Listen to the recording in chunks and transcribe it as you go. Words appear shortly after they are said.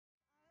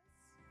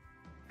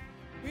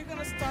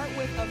start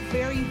with a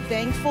very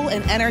thankful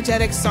and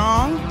energetic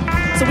song.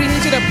 So we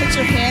need you to put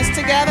your hands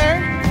together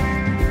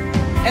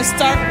and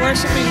start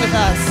worshiping with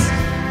us.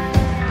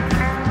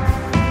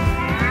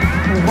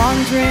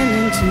 Wandering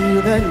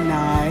into the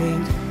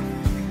night,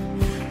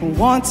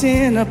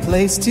 wanting a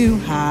place to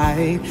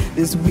hide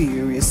this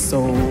weary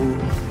soul,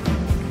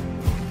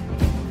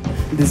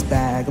 this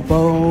bag of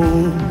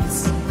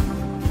bones.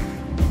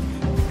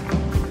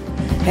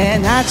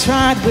 And I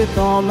tried with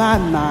all my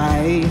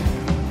might,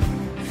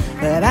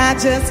 but I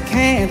just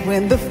can't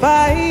win the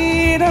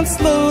fight. I'm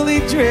slowly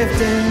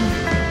drifting,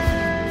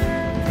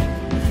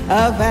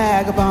 a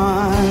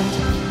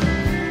vagabond.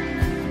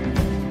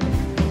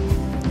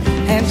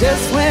 And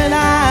just when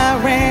I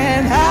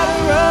ran out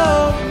of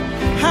road,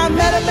 I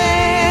met a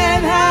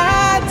man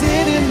I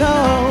didn't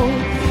know,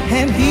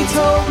 and he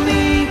told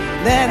me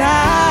that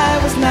I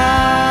was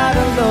not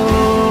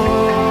alone.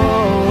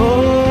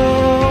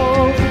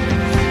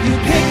 You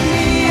picked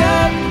me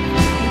up,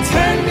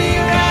 turned me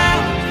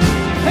around,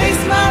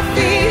 placed my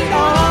feet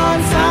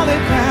on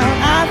solid ground.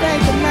 I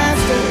thank the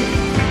Master,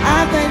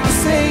 I thank the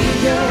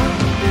Savior,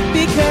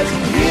 because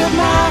you healed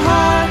my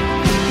heart,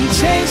 you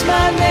changed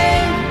my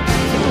name.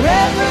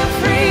 Forever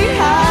free,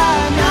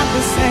 I'm not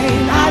the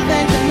same. I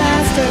thank the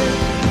Master,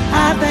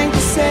 I thank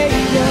the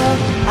Savior,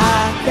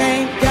 I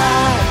thank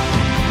God.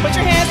 Put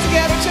your hands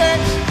together,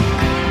 church.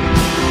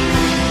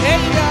 There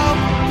you go.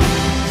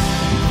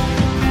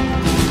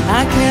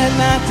 I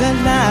cannot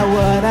deny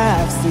what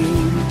I've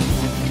seen.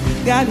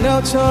 Got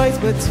no choice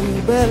but to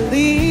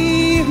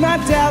believe. My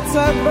doubts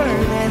are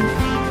burning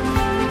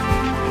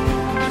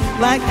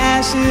like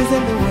ashes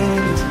in the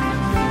wind.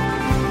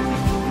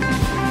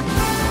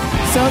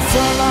 So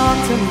long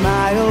to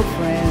my old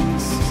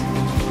friends,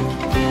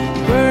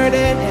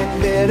 burden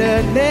and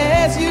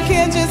bitterness, you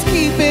can just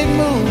keep it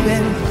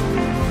moving.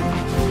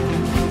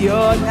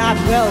 You're not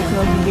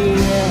welcome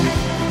here.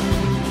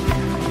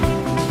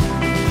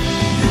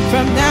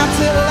 From now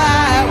till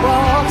I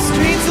walk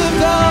streets of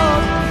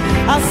gold,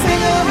 I'll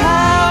sing of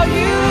how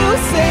you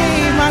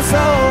saved my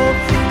soul.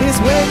 This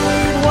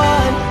wayward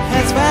one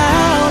has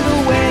found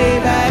a way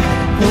back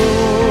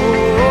home.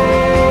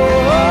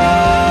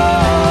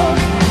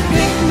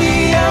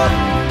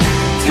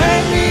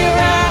 Turn me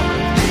around,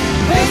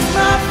 place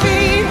my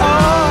feet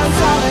on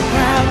solid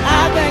ground.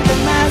 I thank the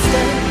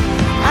Master,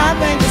 I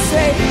thank the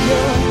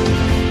Savior,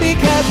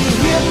 because He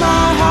healed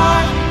my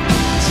heart,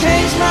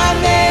 changed my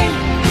name.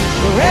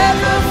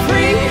 Forever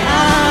free,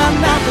 I'm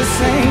not the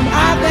same.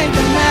 I thank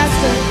the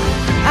Master,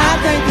 I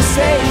thank the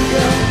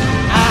Savior,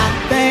 I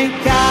thank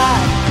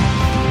God.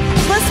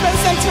 Let's spend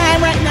some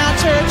time right now,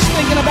 church,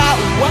 thinking about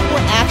what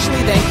we're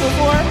actually thankful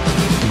for.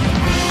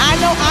 I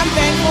know I'm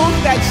thankful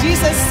that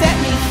Jesus set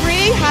me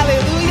free.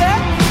 Hallelujah.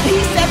 He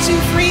set you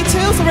free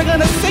too, so we're going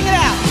to sing it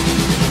out.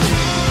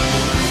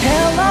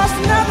 Hell lost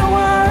another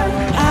one.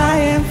 I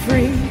am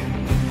free.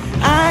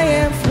 I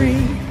am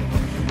free.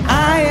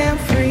 I am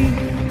free.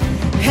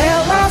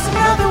 Hell lost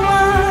another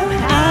one.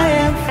 I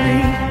am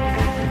free.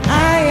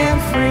 I am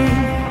free.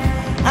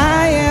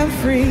 I am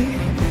free.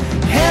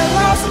 Hell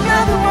lost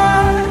another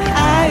one.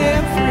 I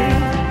am free.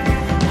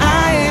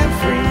 I am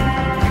free.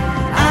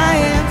 I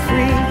am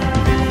free.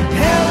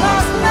 Hell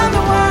lost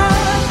another one.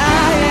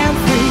 I am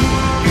free.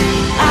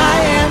 I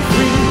am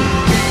free.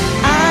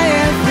 I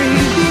am free,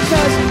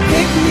 because you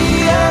picked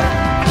me up,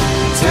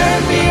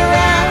 turned me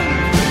around,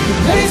 you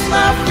placed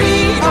my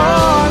feet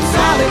on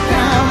solid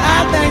ground. I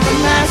thank the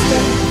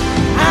Master,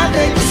 I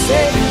thank the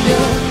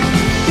Savior,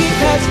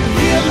 because you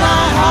healed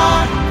my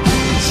heart,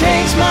 you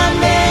changed my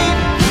name.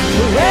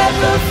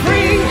 Forever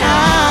free,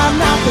 I'm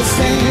not the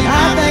same.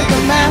 I thank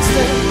the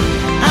Master,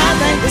 I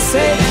thank the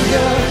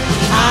Savior,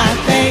 I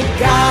thank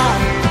God.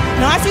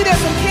 Now I see there's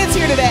some kids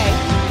here today,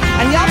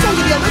 and y'all tend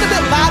to be a little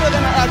bit louder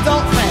than our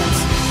adult friends.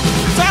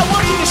 So I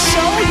want you to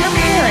show your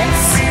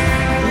parents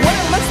what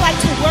it looks like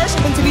to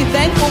worship and to be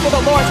thankful for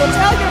the Lord. So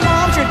tell your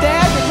moms, your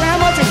dads, your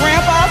grandmas, your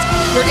grandpas,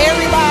 for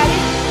everybody.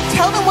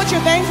 Tell them what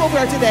you're thankful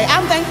for today.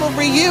 I'm thankful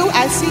for you.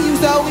 I see you,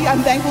 Zoe.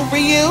 I'm thankful for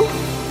you.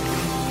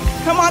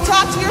 Come on,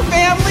 talk to your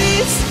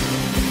families.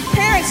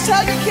 Parents,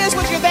 tell your kids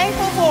what you're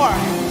thankful for.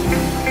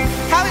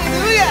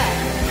 Hallelujah.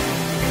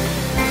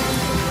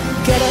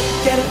 Get up,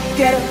 get up,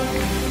 get up,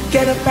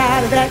 get up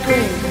out of that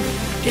grave.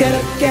 Get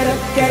up, get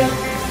up, get up,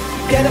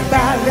 get up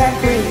out of that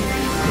grave.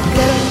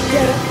 Get up,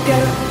 get up,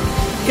 get up,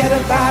 get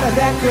up out of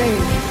that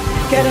grave.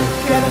 Get up,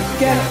 get up,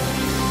 get up,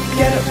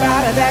 get up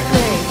out of that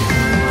grave.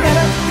 Get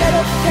up, get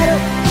up, get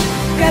up,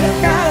 get up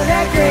out of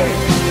that grave.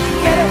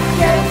 Get up,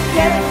 get up,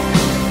 get up,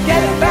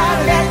 get up out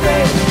of that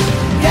grave.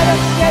 Get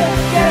up, get up,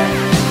 get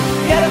up,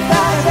 get up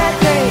out of that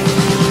grave.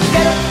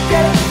 Get up,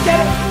 get up, get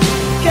up,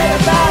 get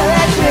up out of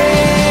that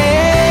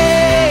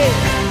grave.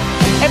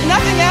 If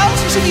nothing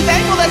else, you should be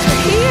thankful that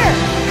you're here.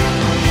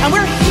 And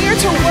we're here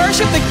to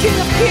worship the King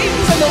of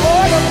Kings and the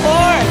Lord of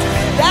Lords.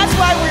 That's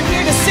why we're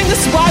here to sing.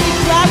 This is why we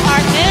clap our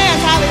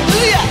hands.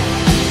 Hallelujah.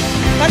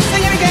 Let's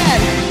sing it again.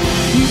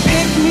 You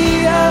picked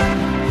me up,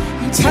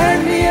 you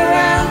turned me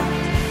around,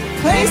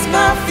 placed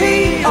my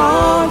feet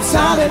on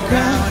solid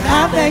ground.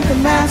 I thank the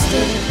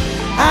Master,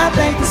 I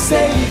thank the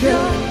Savior,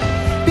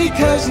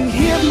 because you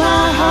healed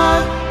my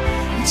heart,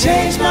 you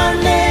changed my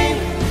name,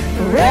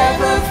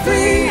 forever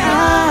free.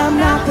 I'm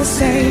not the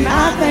same.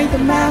 I thank the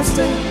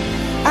Master,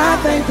 I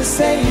thank the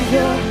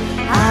Savior,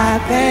 I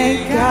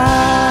thank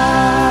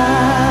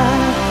God.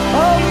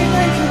 Oh, we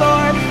thank you,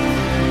 Lord.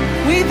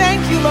 We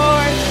thank you,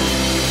 Lord.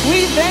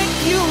 We thank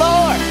you,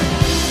 Lord.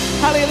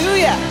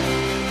 Hallelujah.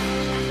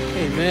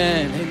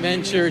 Amen.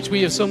 Amen, church.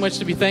 We have so much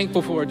to be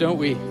thankful for, don't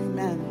we?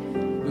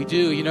 Amen. We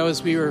do. You know,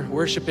 as we were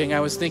worshiping, I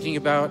was thinking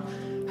about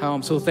how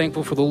I'm so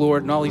thankful for the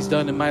Lord and all he's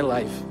done in my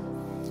life.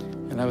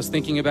 And I was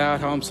thinking about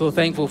how I'm so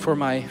thankful for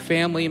my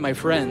family, my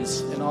friends,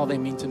 and all they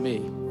mean to me.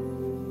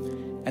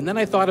 And then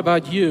I thought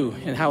about you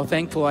and how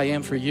thankful I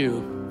am for you.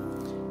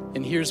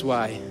 And here's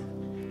why.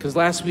 Because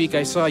last week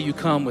I saw you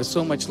come with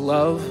so much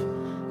love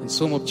and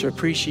so much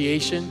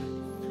appreciation.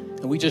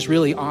 And we just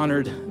really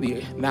honored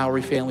the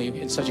Maori family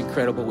in such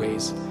incredible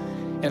ways.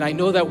 And I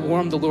know that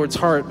warmed the Lord's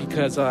heart,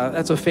 because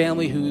that's a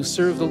family who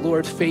served the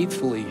Lord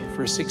faithfully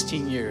for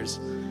 16 years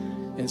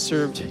and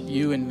served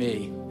you and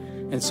me.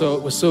 And so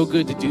it was so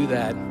good to do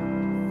that.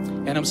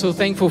 And I'm so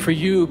thankful for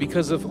you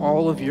because of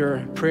all of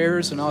your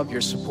prayers and all of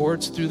your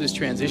supports through this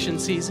transition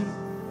season.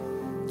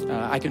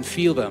 I can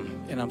feel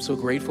them, and I'm so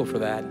grateful for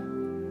that.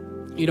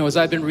 You know, as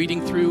I've been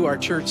reading through our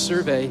church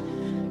survey,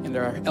 and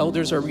our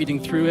elders are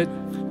reading through it,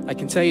 I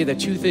can tell you that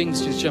two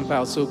things just jump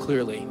out so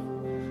clearly.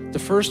 The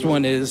first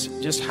one is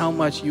just how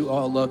much you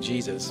all love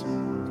Jesus.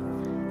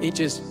 It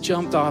just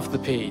jumped off the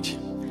page.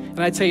 And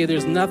I tell you,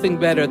 there's nothing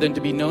better than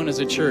to be known as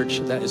a church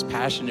that is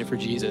passionate for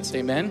Jesus.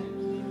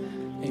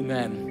 Amen?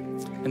 Amen.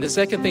 And the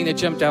second thing that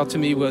jumped out to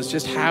me was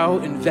just how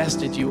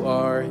invested you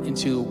are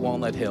into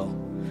Walnut Hill.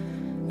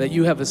 That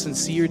you have a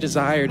sincere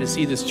desire to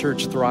see this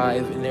church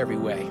thrive in every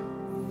way.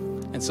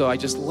 And so I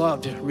just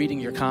loved reading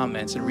your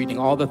comments and reading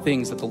all the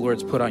things that the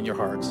Lord's put on your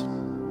hearts.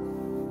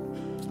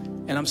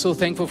 And I'm so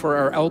thankful for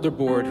our elder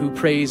board who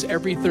prays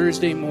every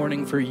Thursday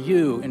morning for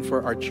you and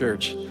for our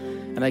church.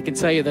 And I can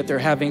tell you that they're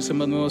having some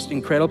of the most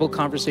incredible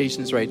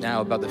conversations right now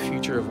about the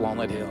future of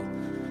Walnut Hill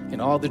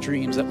and all the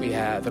dreams that we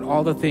have and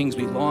all the things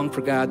we long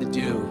for God to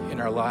do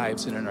in our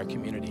lives and in our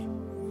community.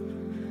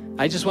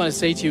 I just want to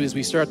say to you as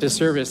we start this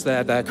service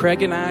that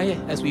Craig and I,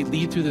 as we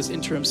lead through this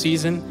interim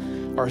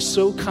season, are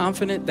so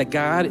confident that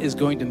God is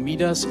going to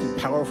meet us in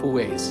powerful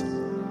ways.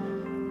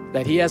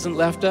 That he hasn't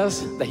left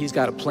us, that he's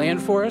got a plan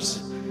for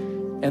us,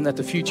 and that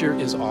the future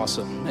is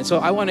awesome. And so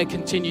I want to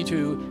continue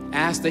to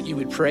ask that you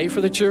would pray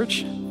for the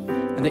church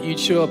and that you'd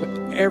show up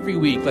every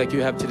week like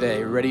you have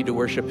today, ready to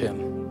worship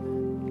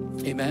him.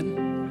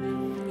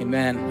 Amen.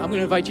 Amen. I'm going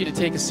to invite you to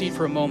take a seat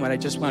for a moment. I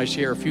just want to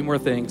share a few more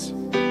things.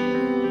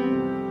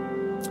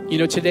 You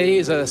know, today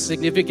is a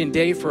significant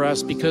day for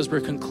us because we're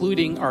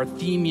concluding our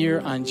theme year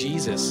on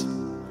Jesus.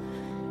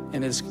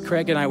 And as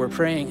Craig and I were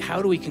praying,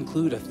 how do we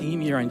conclude a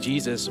theme year on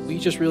Jesus? We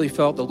just really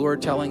felt the Lord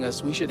telling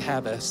us we should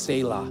have a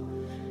Selah.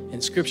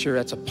 In Scripture,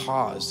 that's a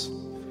pause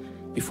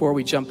before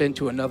we jump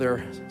into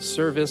another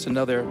service,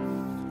 another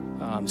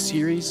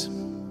series.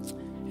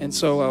 And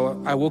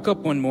so I woke up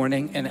one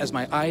morning, and as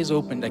my eyes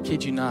opened, I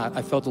kid you not,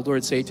 I felt the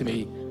Lord say to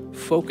me,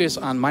 focus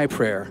on my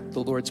prayer,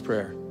 the Lord's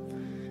Prayer.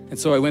 And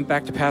so I went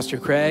back to Pastor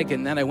Craig,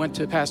 and then I went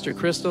to Pastor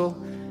Crystal,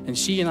 and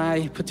she and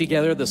I put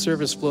together the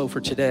service flow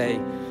for today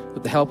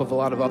with the help of a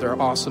lot of other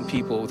awesome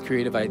people with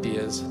creative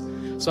ideas.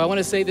 So I want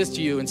to say this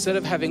to you, instead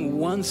of having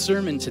one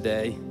sermon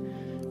today,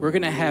 we're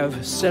going to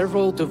have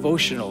several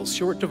devotionals,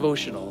 short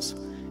devotionals.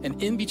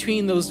 And in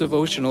between those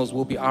devotionals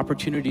will be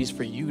opportunities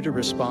for you to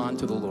respond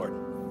to the Lord.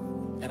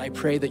 And I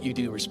pray that you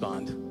do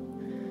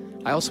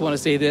respond. I also want to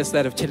say this,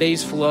 that if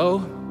today's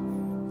flow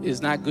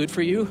is not good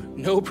for you,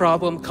 no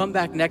problem. Come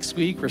back next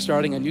week. We're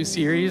starting a new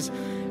series,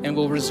 and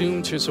we'll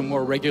resume to some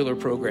more regular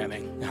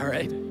programming, all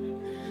right?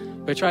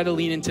 But try to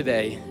lean in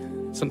today.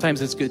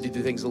 Sometimes it's good to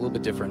do things a little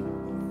bit different.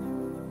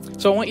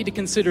 So I want you to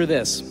consider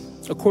this.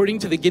 According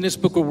to the Guinness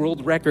Book of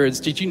World Records,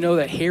 did you know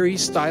that Harry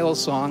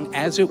Styles' song,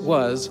 As It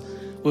Was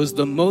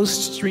the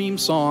most streamed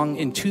song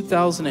in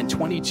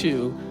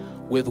 2022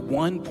 with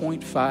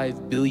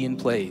 1.5 billion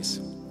plays?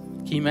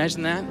 Can you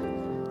imagine that?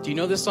 Do you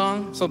know this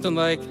song? Something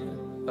like...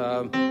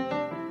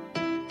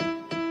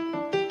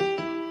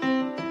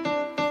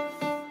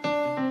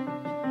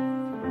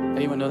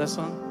 anyone know that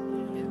song?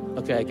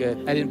 Okay,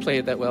 good. I didn't play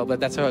it that well, but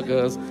that's how it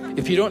goes.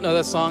 If you don't know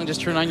that song,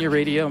 just turn on your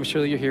radio. I'm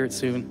sure you'll hear it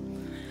soon.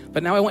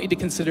 But now I want you to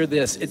consider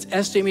this. It's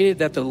estimated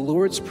that the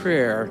Lord's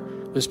Prayer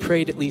was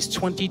prayed at least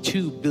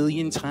 22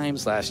 billion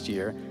times last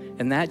year,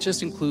 and that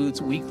just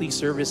includes weekly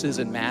services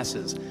and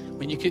masses.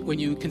 When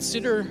you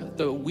consider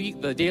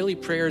the daily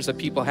prayers that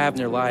people have in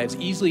their lives,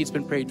 easily it's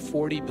been prayed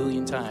 40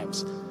 billion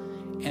times,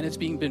 and it's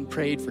been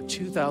prayed for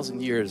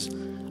 2,000 years.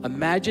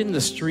 Imagine the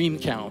stream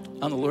count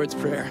on the Lord's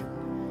Prayer.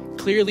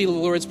 Clearly, the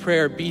Lord's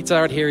Prayer beats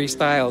out Harry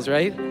Styles,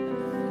 right?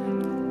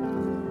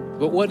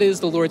 But what is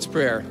the Lord's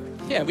Prayer?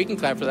 Yeah, we can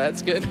clap for that.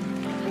 It's good.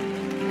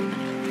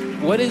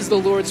 What is the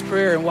Lord's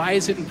Prayer, and why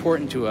is it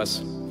important to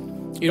us?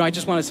 You know, I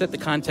just want to set the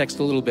context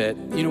a little bit.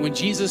 You know, when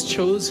Jesus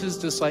chose his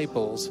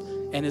disciples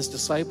and his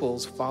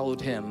disciples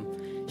followed him,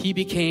 he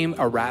became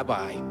a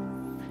rabbi.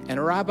 And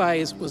a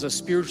rabbi was a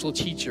spiritual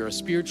teacher, a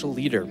spiritual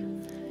leader.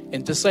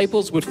 And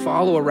disciples would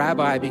follow a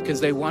rabbi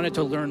because they wanted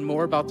to learn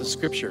more about the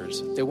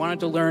scriptures. They wanted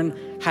to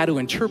learn how to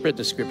interpret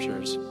the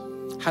scriptures,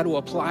 how to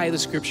apply the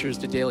scriptures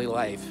to daily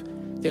life.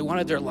 They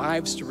wanted their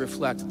lives to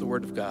reflect the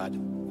word of God.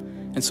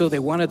 And so they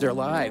wanted their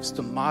lives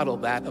to model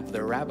that of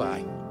their rabbi.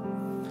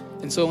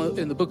 And so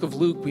in the book of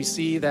Luke, we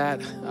see that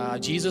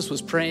Jesus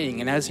was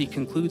praying, and as he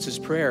concludes his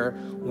prayer,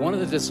 one of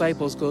the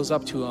disciples goes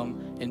up to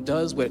him and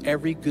does what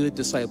every good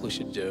disciple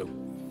should do.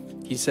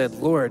 He said,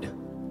 "Lord,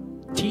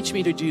 teach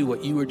me to do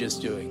what you were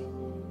just doing."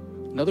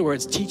 In other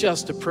words, teach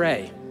us to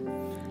pray.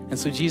 And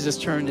so Jesus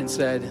turned and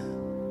said,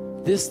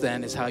 "This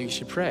then is how you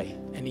should pray."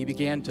 And he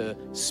began to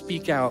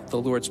speak out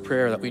the Lord's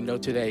Prayer that we know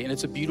today. And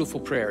it's a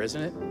beautiful prayer,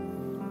 isn't it?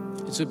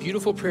 It's a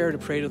beautiful prayer to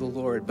pray to the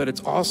Lord, but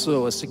it's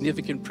also a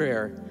significant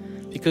prayer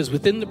because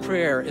within the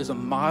prayer is a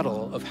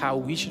model of how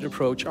we should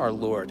approach our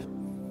Lord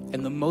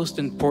and the most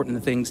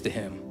important things to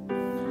him.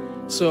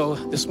 So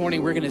this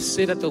morning, we're going to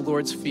sit at the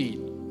Lord's feet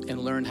and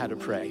learn how to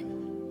pray.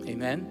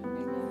 Amen?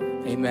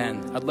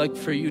 Amen. I'd like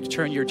for you to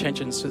turn your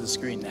attentions to the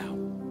screen now.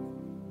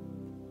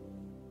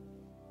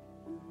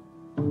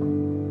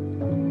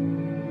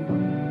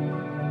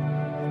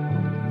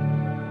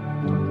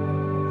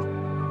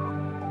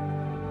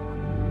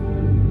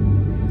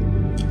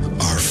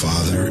 Our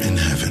Father in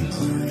heaven,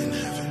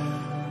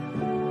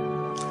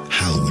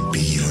 hallowed be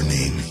your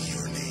name.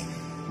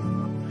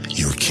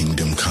 Your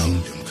kingdom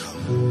come,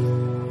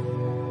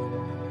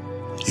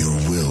 your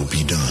will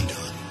be done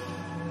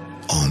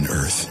on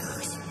earth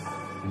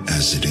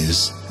as it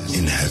is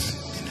in heaven.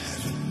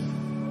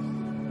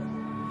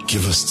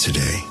 Give us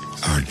today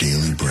our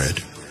daily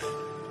bread,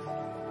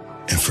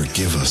 and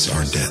forgive us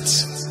our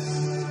debts,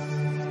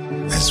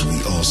 as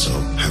we also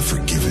have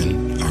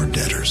forgiven our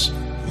debtors.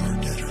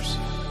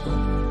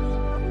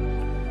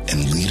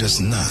 And lead us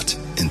not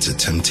into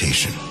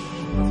temptation,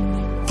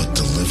 but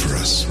deliver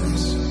us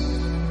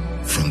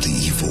from the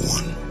evil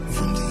one.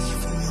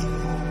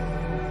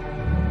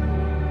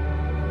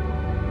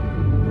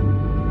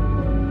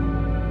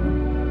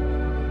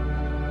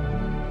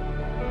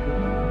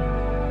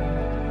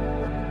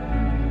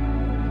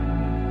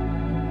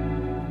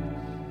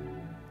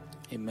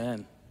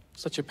 Amen.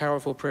 Such a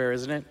powerful prayer,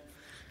 isn't it?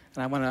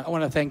 And I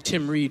want to thank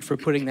Tim Reed for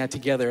putting that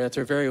together. That's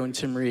our very own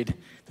Tim Reed.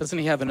 Doesn't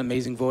he have an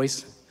amazing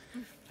voice?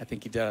 I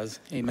think he does.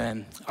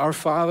 Amen. Our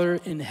Father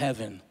in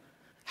heaven,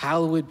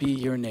 hallowed be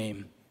your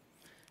name.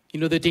 You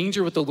know, the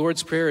danger with the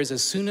Lord's Prayer is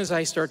as soon as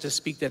I start to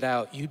speak that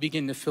out, you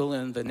begin to fill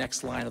in the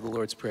next line of the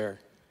Lord's Prayer.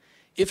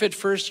 If at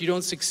first you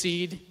don't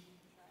succeed,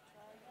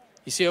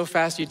 you see how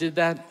fast you did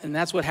that? And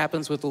that's what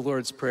happens with the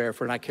Lord's Prayer if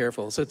we're not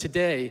careful. So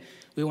today,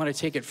 we want to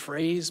take it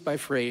phrase by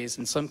phrase,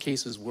 in some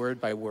cases word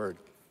by word.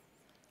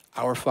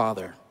 Our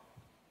Father.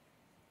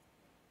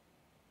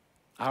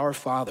 Our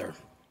Father.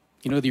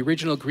 You know, the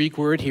original Greek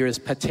word here is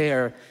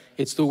pater.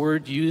 It's the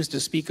word used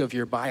to speak of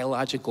your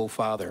biological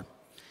father.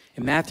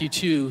 In Matthew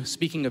 2,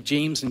 speaking of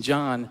James and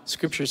John,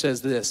 Scripture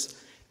says this: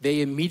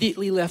 they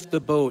immediately left the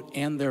boat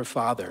and their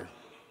father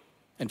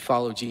and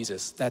followed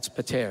Jesus. That's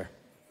pater.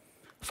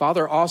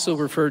 Father also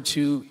referred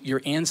to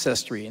your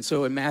ancestry. And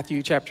so in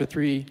Matthew chapter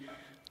 3,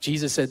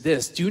 Jesus said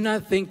this: do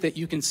not think that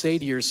you can say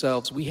to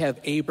yourselves, we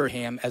have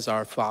Abraham as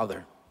our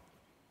father.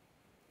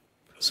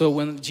 So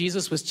when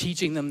Jesus was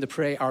teaching them to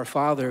pray our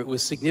Father, it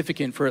was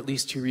significant for at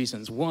least two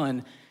reasons.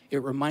 One,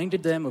 it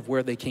reminded them of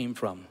where they came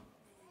from,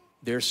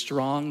 their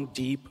strong,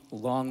 deep,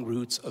 long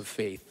roots of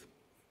faith.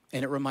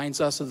 And it reminds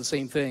us of the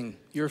same thing.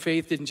 Your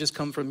faith didn't just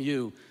come from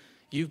you.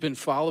 You've been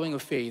following a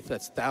faith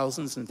that's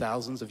thousands and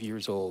thousands of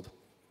years old.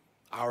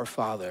 Our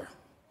Father.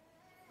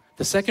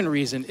 The second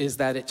reason is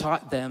that it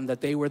taught them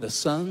that they were the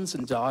sons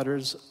and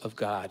daughters of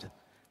God.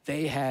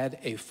 They had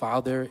a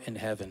Father in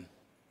heaven.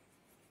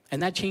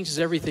 And that changes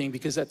everything,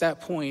 because at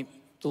that point,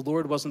 the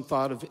Lord wasn't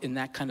thought of in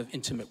that kind of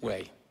intimate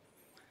way.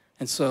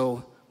 And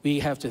so we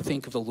have to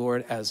think of the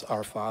Lord as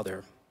our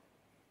Father.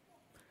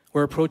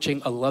 We're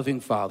approaching a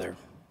loving Father,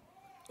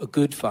 a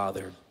good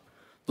Father,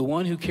 the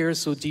one who cares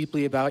so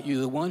deeply about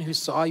you, the one who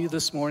saw you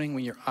this morning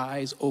when your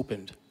eyes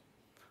opened,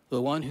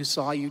 the one who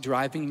saw you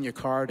driving in your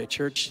car to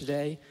church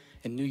today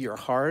and knew your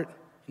heart,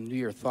 and knew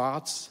your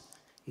thoughts,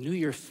 knew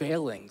your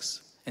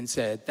failings, and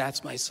said,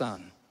 that's my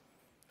son,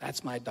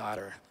 that's my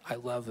daughter. I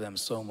love them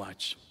so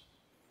much.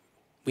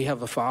 We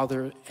have a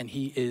Father, and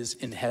he is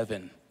in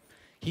heaven.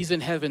 He's in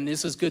heaven.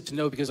 This is good to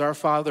know, because our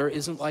Father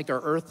isn't like our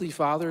earthly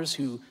fathers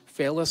who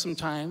fail us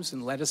sometimes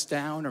and let us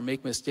down or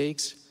make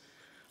mistakes.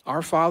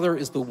 Our Father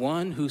is the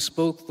one who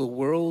spoke the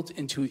world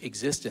into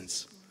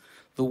existence,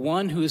 the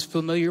one who is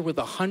familiar with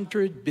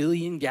 100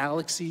 billion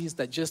galaxies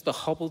that just the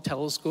Hubble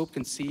telescope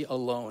can see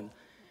alone.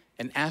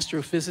 And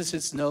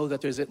astrophysicists know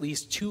that there's at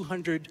least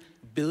 200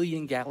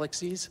 billion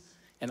galaxies,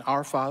 and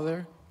our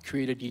Father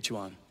created each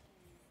one.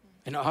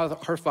 And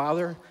our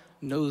Father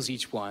knows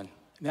each one.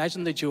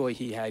 Imagine the joy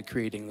he had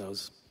creating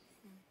those.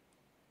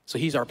 So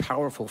he's our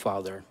powerful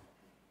Father.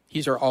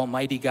 He's our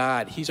almighty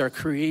God. He's our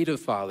creative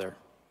Father.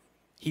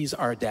 He's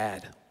our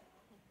dad.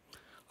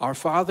 Our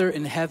Father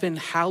in heaven,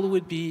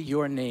 hallowed be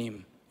your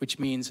name. which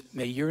means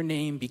may your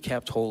name be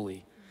kept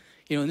holy.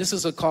 You know, and this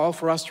is a call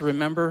for us to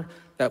remember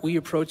that we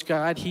approach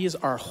God. He is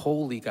our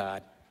holy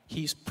God.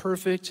 He's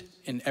perfect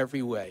in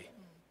every way.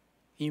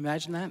 Can you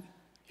imagine that?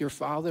 Your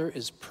Father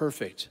is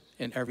perfect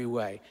in every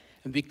way.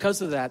 And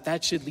because of that,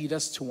 that should lead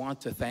us to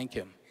want to thank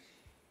him.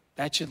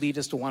 That should lead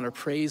us to want to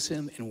praise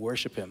him and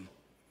worship him.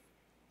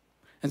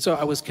 And so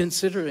I was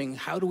considering,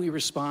 how do we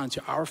respond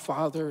to our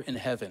Father in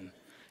heaven?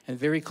 And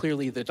very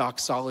clearly, the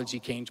doxology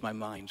came to my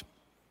mind.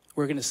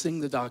 We're going to sing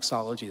the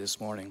doxology this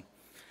morning.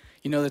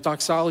 You know, the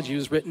doxology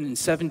was written in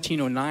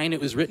 1709.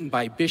 It was written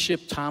by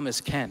Bishop Thomas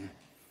Ken.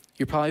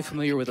 You're probably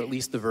familiar with at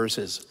least the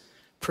verses.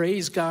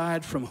 Praise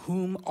God from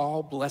whom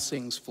all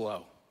blessings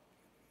flow.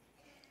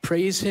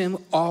 Praise him,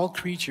 all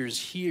creatures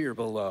here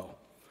below.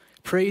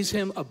 Praise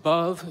him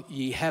above,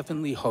 ye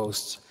heavenly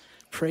hosts.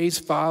 Praise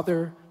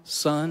Father,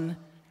 Son,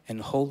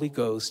 and Holy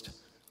Ghost.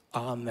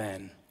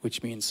 Amen,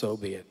 which means so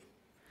be it.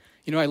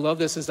 You know, I love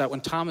this is that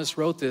when Thomas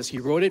wrote this, he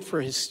wrote it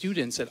for his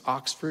students at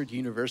Oxford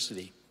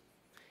University.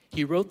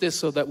 He wrote this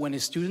so that when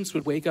his students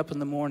would wake up in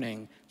the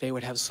morning, they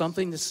would have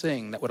something to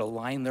sing that would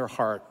align their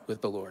heart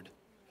with the Lord.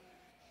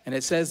 And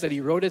it says that he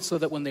wrote it so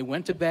that when they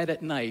went to bed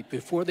at night,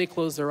 before they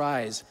closed their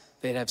eyes,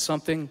 they'd have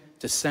something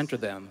to center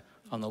them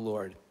on the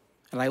Lord.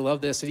 And I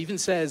love this. It even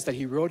says that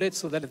he wrote it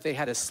so that if they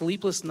had a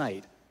sleepless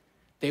night,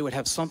 they would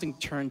have something to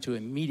turn to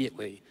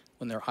immediately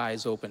when their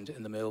eyes opened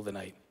in the middle of the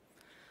night.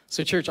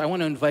 So church, I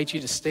want to invite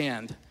you to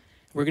stand.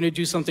 We're going to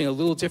do something a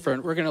little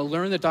different. We're going to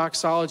learn the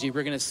doxology.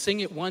 We're going to sing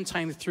it one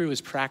time through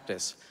as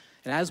practice.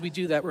 And as we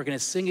do that, we're going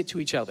to sing it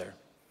to each other.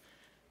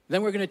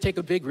 Then we're going to take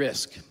a big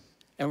risk.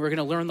 And we're going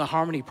to learn the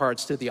harmony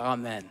parts to the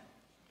amen.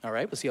 All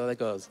right, we'll see how that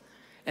goes.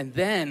 And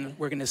then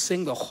we're going to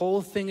sing the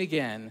whole thing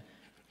again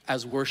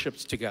as worship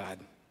to God.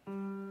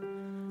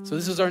 So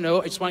this is our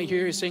note. I just want to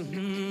hear you sing.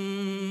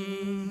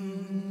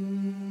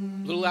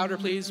 A little louder,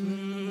 please.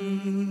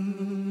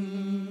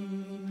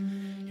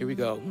 Here we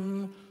go.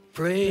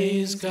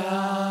 Praise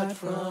God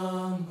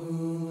from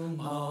whom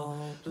all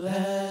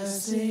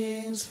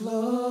blessings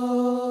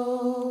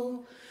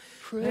flow.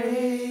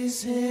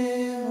 Praise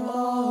him,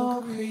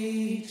 all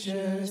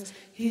creatures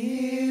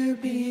here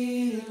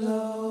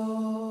below.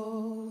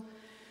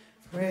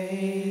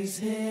 Praise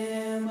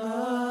him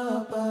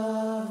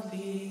above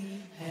the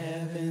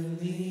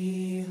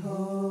heavenly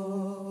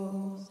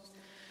host.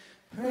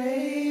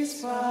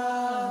 Praise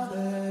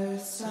Father,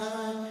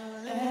 Son,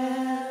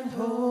 and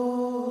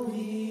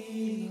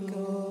Holy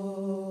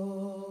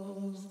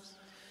Ghost.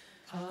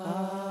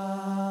 Amen.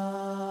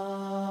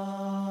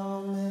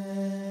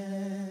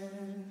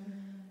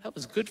 That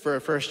was good for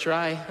a first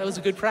try. That was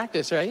a good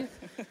practice, right?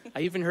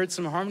 I even heard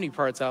some harmony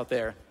parts out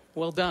there.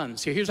 Well done.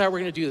 So here's how we're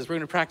going to do this. We're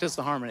going to practice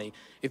the harmony.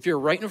 If you're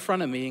right in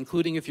front of me,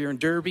 including if you're in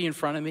Derby in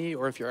front of me,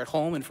 or if you're at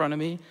home in front of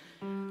me,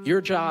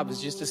 your job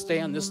is just to stay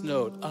on this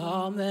note.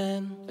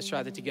 Amen. Let's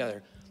try that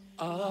together.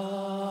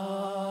 Amen.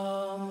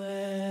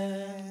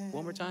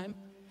 One more time.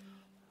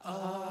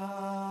 Amen.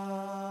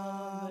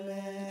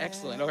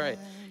 Excellent. All right.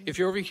 If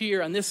you're over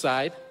here on this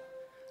side,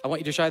 I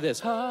want you to try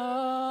this.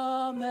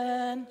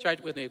 Amen. Try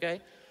it with me, okay?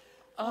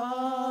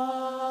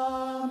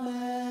 Amen.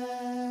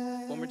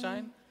 One more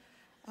time.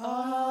 Amen.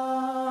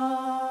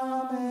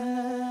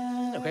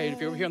 Okay, if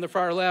you're over here on the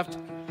far left,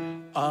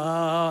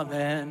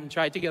 amen.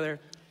 Try it together.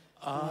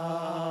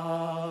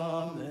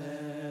 Amen.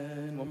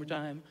 One more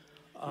time.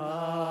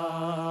 Amen.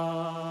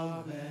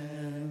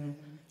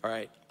 All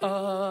right.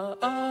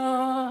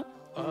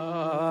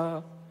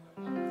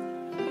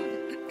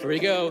 Here we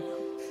go.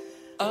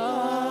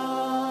 Amen.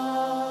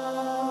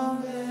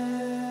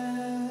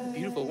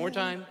 Beautiful. One more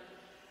time.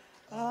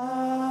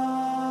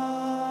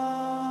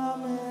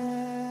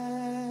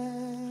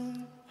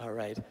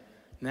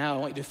 Now, I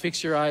want you to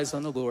fix your eyes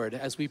on the Lord.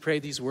 As we pray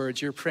these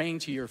words, you're praying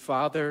to your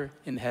Father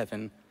in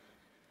heaven.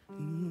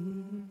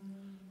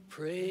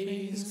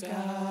 Praise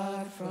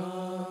God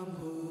from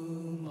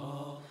whom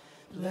all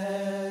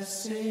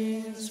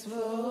blessings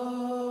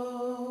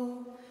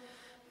flow.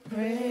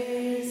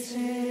 Praise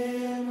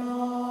him,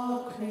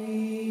 all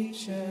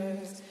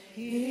creatures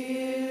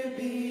here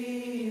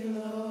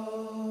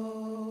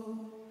below.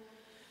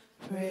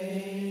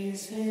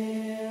 Praise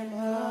him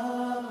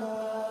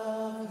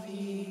above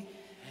the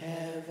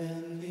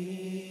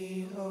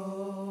heavenly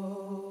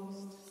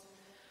hosts.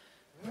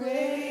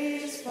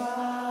 Praise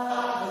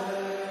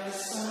Father,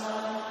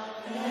 Son,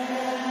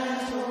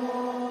 and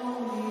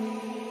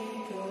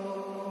Holy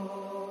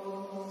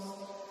Ghost.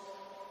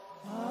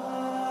 Amen.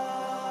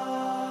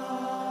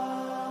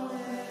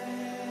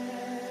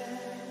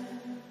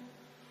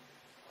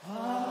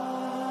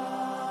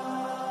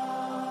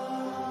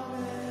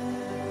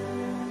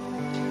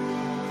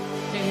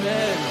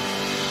 Amen.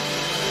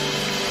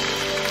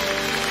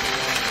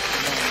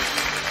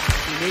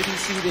 You may be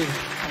seated.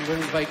 I'm going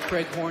to invite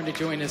Craig Horn to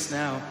join us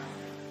now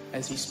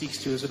as he speaks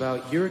to us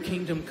about your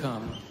kingdom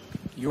come,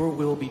 your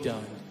will be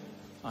done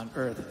on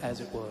earth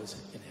as it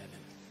was in heaven.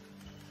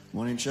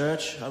 Morning,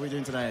 church. How are we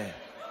doing today?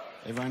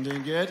 Everyone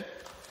doing good?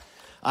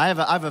 I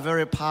have a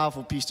very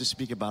powerful piece to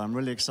speak about. I'm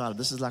really excited.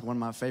 This is like one of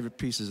my favorite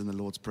pieces in the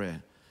Lord's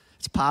Prayer.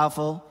 It's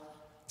powerful,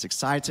 it's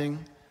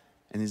exciting,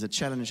 and there's a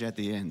challenge at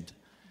the end.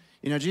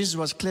 You know, Jesus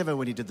was clever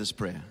when he did this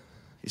prayer.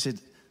 He said,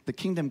 the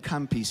kingdom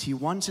come peace. He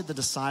wanted the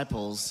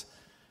disciples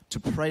to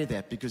pray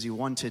that because he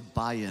wanted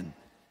buy-in.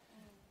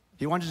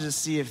 He wanted to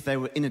see if they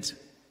were in it.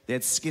 They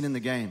had skin in the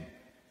game.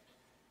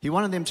 He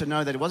wanted them to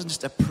know that it wasn't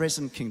just a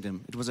present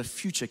kingdom. It was a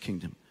future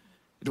kingdom.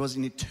 It was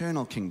an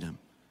eternal kingdom.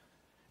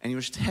 And he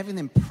was having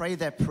them pray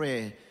that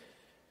prayer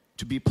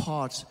to be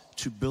part,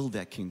 to build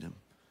that kingdom.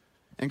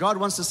 And God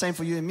wants the same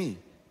for you and me.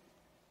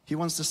 He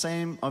wants the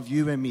same of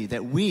you and me,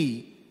 that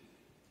we,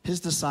 his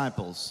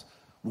disciples,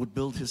 would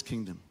build his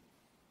kingdom.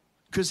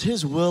 Because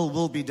his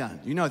will be done.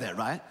 You know that,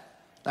 right?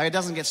 Like it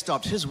doesn't get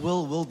stopped. His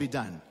will be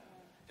done.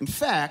 In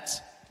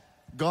fact,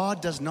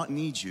 God does not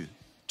need you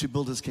to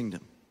build his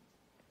kingdom.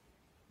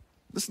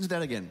 Listen to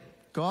that again.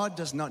 God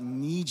does not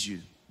need you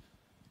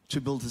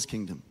to build his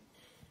kingdom.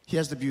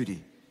 Here's the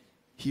beauty.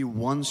 He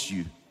wants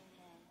you.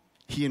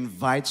 He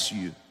invites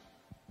you.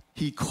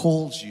 He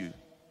calls you.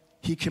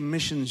 He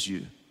commissions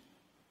you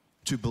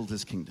to build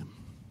his kingdom.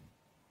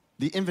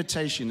 The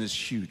invitation is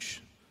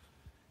huge.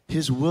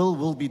 His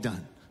will be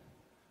done.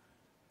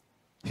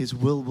 His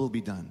will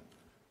be done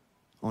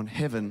on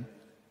heaven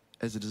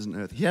as it is on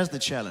earth. Here's the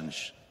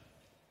challenge.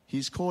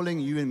 He's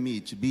calling you and me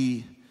to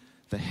be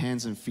the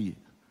hands and feet.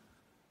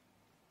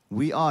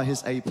 We are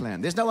his A plan.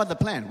 There's no other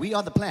plan. We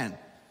are the plan.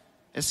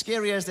 As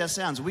scary as that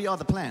sounds, we are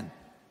the plan.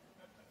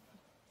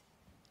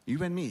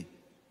 You and me.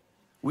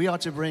 We are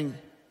to bring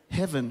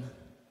heaven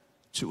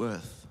to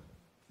earth.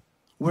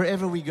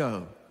 Wherever we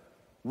go,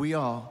 we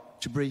are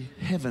to bring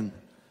heaven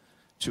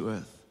to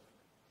earth.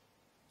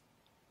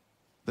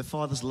 The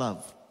Father's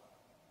love,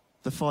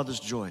 the Father's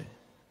joy,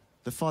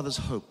 the Father's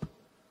hope,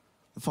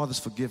 the Father's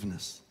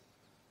forgiveness.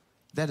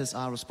 That is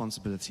our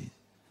responsibility.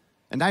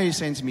 And now you're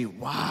saying to me,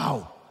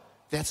 wow,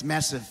 that's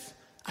massive.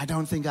 I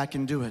don't think I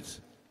can do it.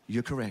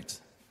 You're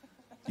correct.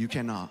 You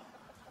cannot.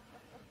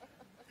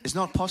 It's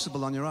not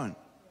possible on your own.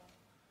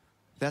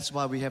 That's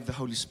why we have the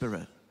Holy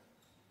Spirit.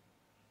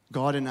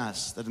 God in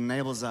us that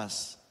enables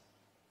us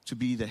to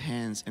be the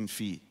hands and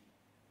feet.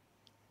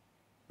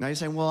 Now you're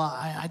saying, well,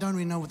 I don't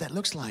really know what that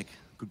looks like.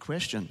 Good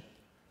question.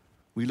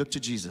 We look to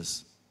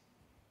Jesus.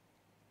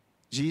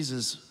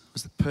 Jesus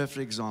was the perfect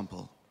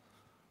example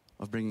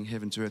of bringing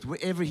heaven to earth.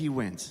 Wherever he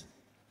went,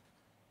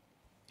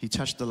 he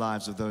touched the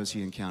lives of those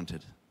he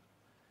encountered.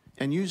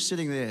 And you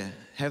sitting there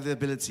have the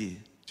ability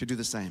to do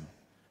the same.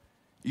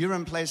 You're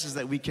in places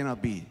that we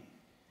cannot be.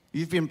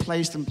 You've been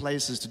placed in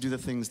places to do the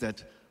things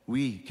that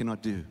we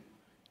cannot do.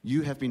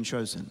 You have been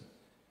chosen.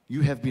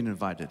 You have been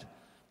invited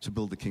to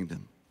build the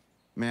kingdom.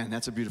 Man,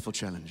 that's a beautiful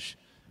challenge.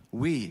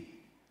 We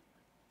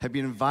have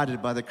been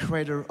invited by the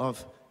creator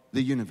of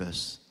the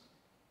universe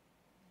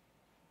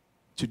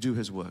to do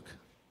his work.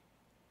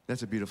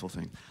 That's a beautiful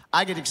thing.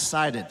 I get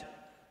excited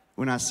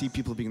when I see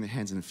people being the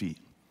hands and feet.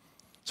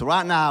 So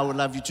right now, I would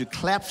love you to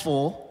clap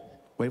for,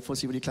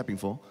 see what you're clapping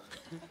for,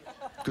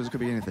 because it could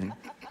be anything.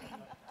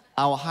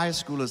 Our high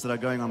schoolers that are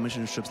going on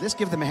mission trips. Let's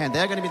give them a hand.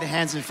 They're going to be the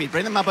hands and feet.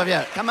 Bring them up over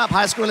here. Come up,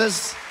 high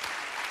schoolers.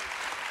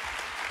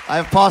 I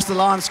have Pastor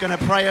Lance going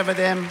to pray over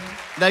them.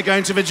 They're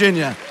going to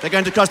Virginia. They're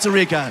going to Costa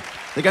Rica.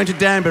 They're going to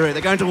Danbury.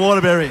 They're going to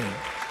Waterbury.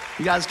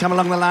 You guys come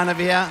along the line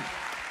over here.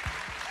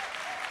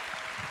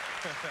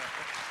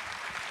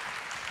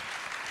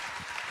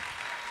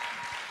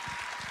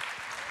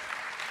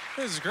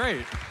 This is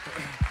great.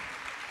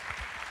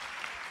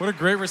 What a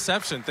great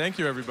reception. Thank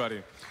you,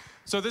 everybody.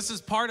 So this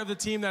is part of the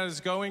team that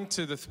is going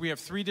to we have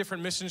 3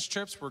 different missions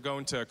trips. We're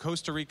going to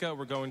Costa Rica,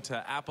 we're going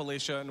to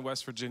Appalachia in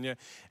West Virginia,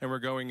 and we're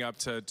going up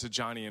to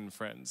Johnny and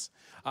Friends.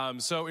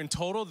 So in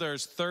total,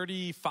 there's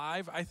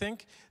 35, I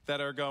think, that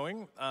are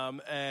going.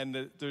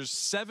 And there's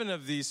 7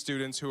 of these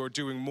students who are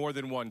doing more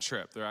than one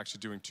trip. They're actually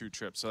doing 2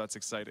 trips, so that's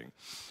exciting.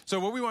 So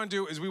what we want to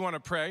do is we want to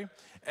pray.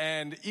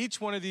 And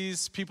each one of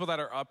these people that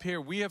are up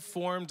here, we have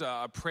formed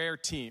a prayer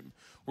team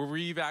where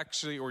we've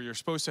actually, or you're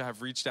supposed to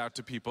have reached out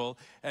to people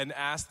and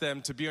asked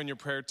them to be on your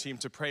prayer team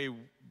to pray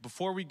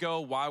before we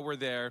go, while we're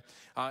there,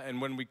 and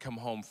when we come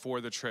home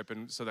for the trip,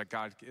 and so that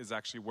God is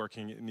actually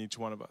working in each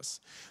one of us.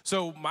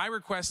 So my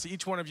request to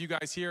each one of you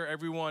guys here,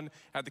 everyone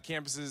at the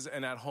campuses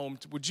and at home,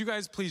 would you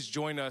guys please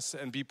join us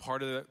and be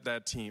part of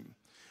that team?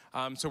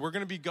 So we're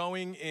going to be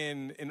going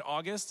in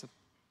August.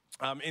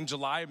 In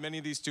July, many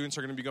of these students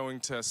are going to be going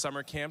to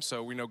summer camp,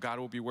 so we know God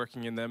will be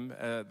working in them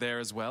there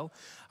as well.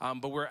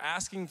 But we're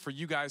asking for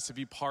you guys to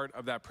be part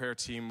of that prayer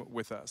team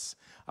with us,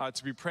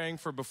 to be praying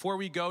for before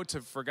we go,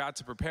 for God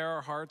to prepare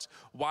our hearts,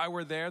 while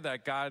we're there,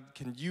 that God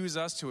can use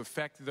us to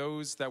affect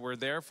those that we're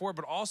there for,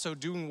 but also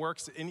doing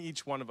works in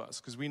each one of us,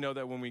 because we know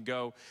that when we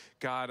go,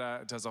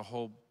 God does a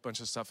whole bunch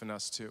of stuff in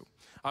us too.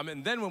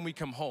 And then when we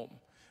come home,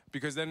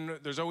 because then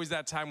there's always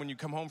that time when you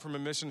come home from a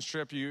mission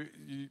trip, you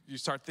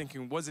start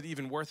thinking, was it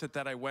even worth it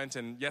that I went?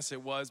 And yes,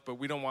 it was, but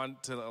we don't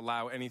want to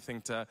allow anything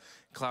to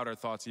cloud our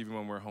thoughts even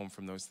when we're home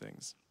from those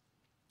things.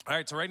 All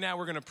right, so right now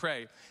we're going to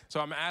pray.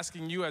 So I'm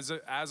asking you, as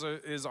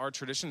is our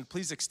tradition,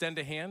 please extend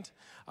a hand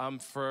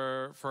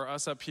for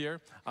us up here,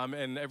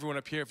 and everyone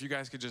up here, if you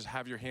guys could just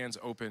have your hands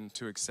open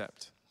to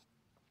accept.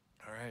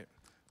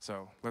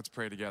 So let's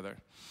pray together.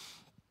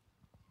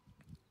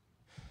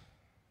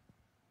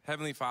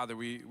 Heavenly Father,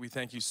 we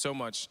thank you so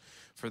much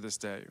for this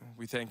day.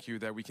 We thank you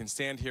that we can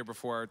stand here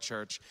before our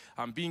church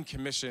being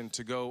commissioned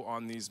to go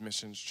on these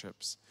missions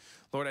trips.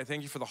 Lord, I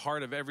thank you for the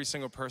heart of every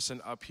single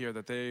person up here,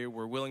 that they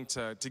were willing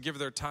to give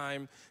their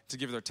time, to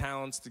give their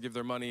talents, to give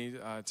their money,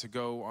 to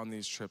go on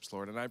these trips,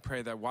 Lord. And I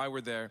pray that while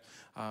we're there,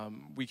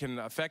 we can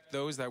affect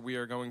those that we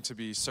are going to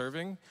be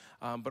serving,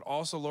 but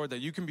also, Lord, that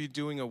you can be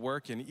doing a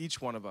work in each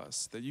one of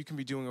us, that you can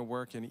be doing a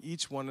work in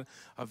each one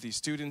of these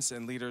students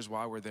and leaders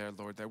while we're there,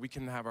 Lord, that we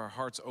can have our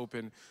hearts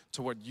open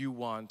to what you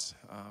want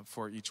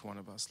for each one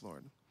of us,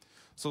 Lord.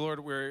 So,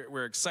 Lord,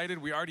 we're excited.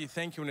 We already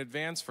thank you in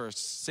advance for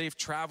safe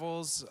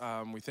travels.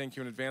 We thank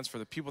you in advance for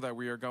the people that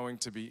we are going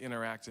to be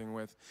interacting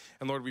with.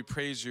 And, Lord, we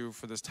praise you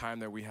for this time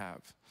that we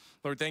have.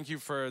 Lord, thank you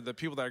for the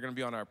people that are going to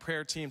be on our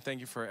prayer team. Thank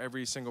you for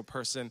every single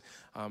person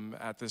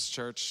at this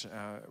church,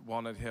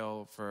 Walnut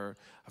Hill, for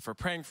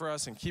praying for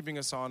us and keeping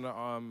us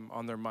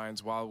on their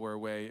minds while we're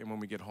away and when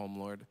we get home,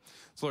 Lord.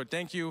 So, Lord,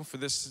 thank you for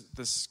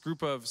this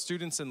group of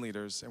students and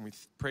leaders, and we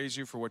praise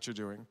you for what you're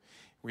doing.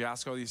 We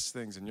ask all these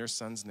things in your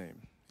Son's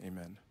name.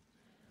 Amen.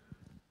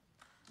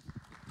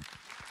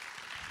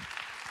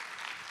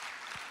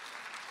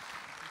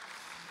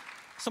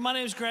 So my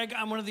name is Greg.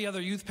 I'm one of the other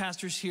youth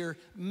pastors here.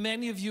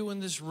 Many of you in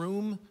this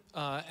room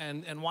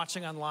and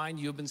watching online,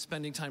 you have been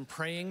spending time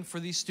praying for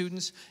these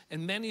students,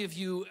 and many of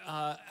you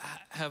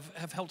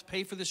have helped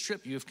pay for this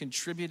trip. You have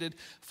contributed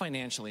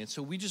financially, and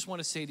so we just want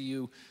to say to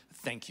you,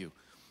 thank you.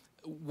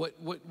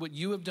 What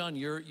you have done,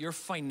 your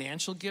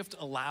financial gift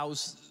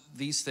allows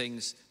these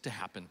things to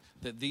happen,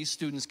 that these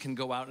students can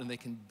go out and they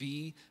can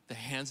be the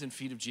hands and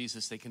feet of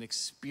Jesus. They can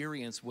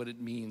experience what it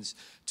means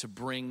to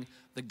bring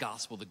the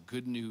gospel, the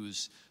good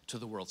news to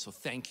the world. So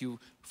thank you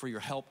for your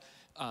help.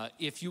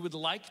 If you would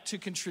like to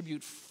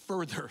contribute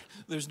further,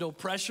 there's no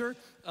pressure,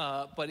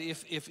 but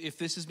if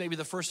this is maybe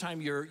the first time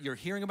you're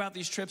hearing about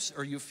these trips,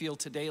 or you feel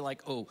today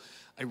like, oh,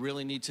 I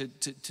really need to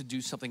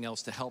do something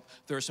else to help,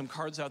 there are some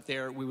cards out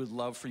there. We would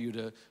love for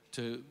you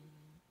to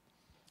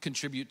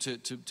contribute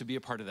to be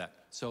a part of that.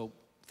 So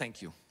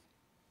thank you.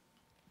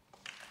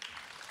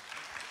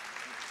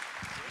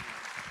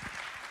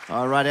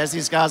 All right, as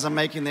these guys are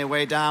making their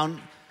way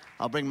down,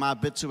 I'll bring my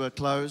bit to a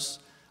close.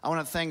 I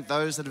want to thank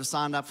those that have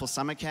signed up for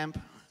summer camp.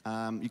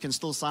 You can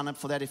still sign up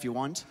for that if you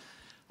want.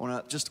 I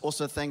want to just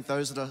also thank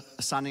those that are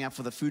signing up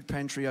for the food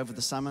pantry over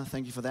the summer.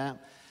 Thank you for that.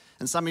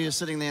 And some of you are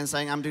sitting there and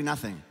saying, I'm doing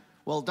nothing.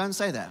 Well, don't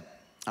say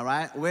that, all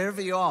right?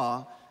 Wherever you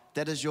are,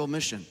 that is your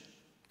mission.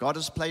 God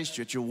has placed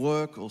you at your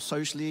work or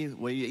socially,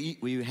 where you eat,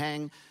 where you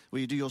hang, where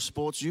you do your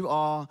sports. You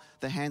are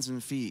the hands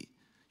and feet.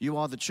 You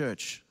are the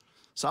church.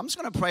 So I'm just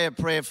going to pray a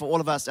prayer for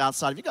all of us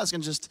outside. If you guys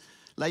can just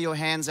lay your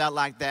hands out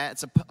like that.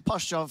 It's a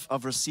posture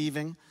of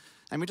receiving.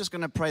 And we're just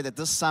going to pray that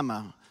this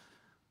summer,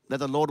 that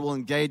the Lord will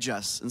engage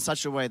us in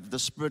such a way that the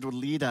Spirit will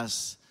lead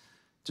us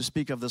to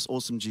speak of this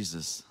awesome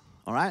Jesus.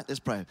 All right,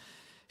 let's pray.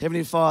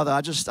 Heavenly Father,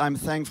 I'm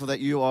thankful that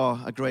you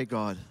are a great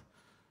God.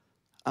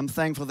 I'm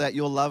thankful that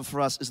your love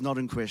for us is not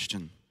in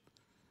question,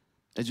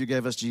 as you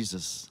gave us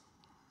Jesus.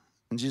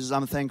 And Jesus,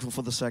 I'm thankful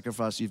for the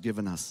sacrifice you've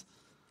given us,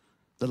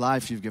 the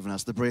life you've given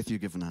us, the breath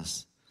you've given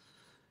us.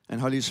 And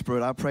Holy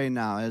Spirit, I pray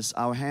now as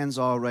our hands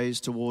are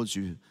raised towards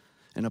you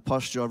in a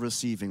posture of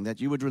receiving,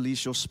 that you would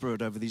release your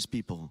Spirit over these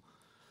people,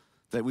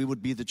 that we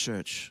would be the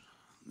church,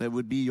 that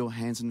would be your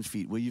hands and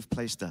feet where you've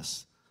placed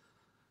us.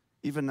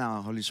 Even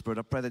now, Holy Spirit,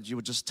 I pray that you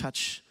would just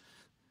touch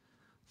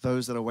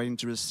those that are waiting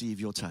to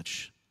receive your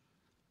touch.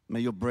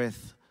 May your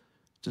breath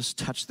just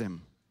touch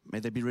them.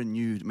 May they be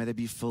renewed. May they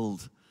be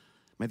filled.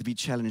 May they be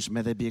challenged.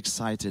 May they be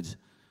excited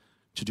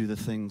to do the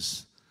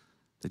things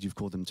that you've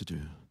called them to do.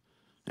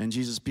 And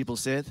Jesus' people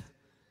said,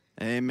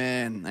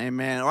 amen,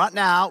 amen. Right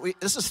now,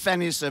 this is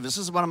family service.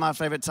 This is one of my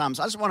favorite times.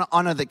 I just want to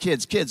honor the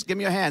kids. Kids, give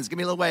me your hands. Give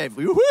me a little wave.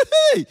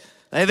 Woo-hoo-hoo!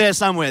 They're there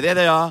somewhere. There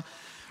they are.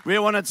 We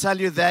want to tell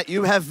you that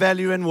you have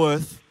value and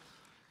worth.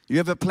 You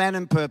have a plan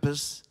and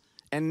purpose.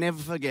 And never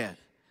forget,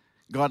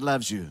 God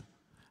loves you.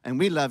 And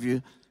we love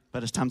you,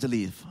 but it's time to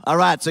leave. All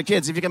right, so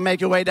kids, if you can make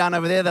your way down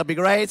over there, that'll be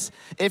great.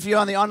 If you're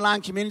on the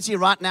online community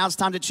right now, it's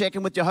time to check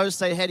in with your host.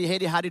 Say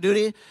hey, howdy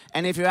doody.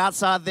 And if you're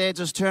outside there,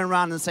 just turn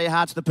around and say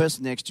hi to the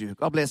person next to you.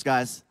 God bless,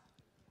 guys.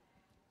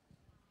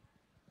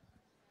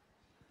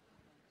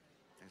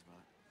 Thanks,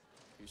 brother.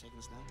 Are you shaking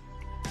this now?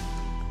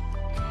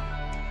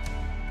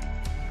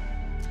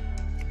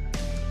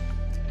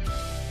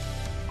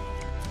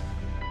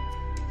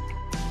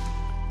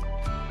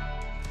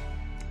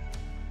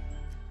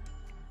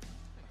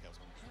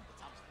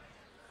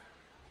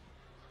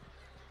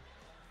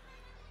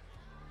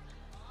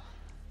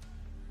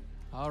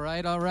 All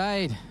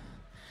right.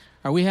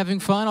 Are we having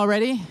fun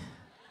already?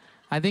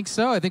 I think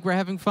so. I think we're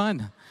having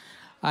fun.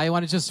 I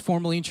want to just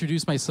formally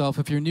introduce myself.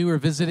 If you're new or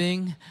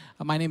visiting,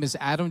 my name is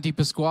Adam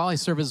DePasquale. I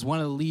serve as one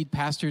of the lead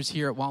pastors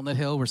here at Walnut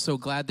Hill. We're so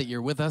glad that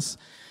you're with us.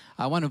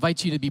 I want to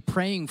invite you to be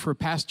praying for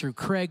Pastor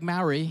Craig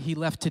Mowry. He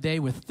left today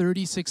with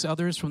 36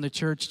 others from the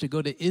church to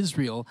go to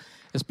Israel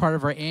as part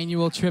of our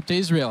annual trip to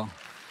Israel.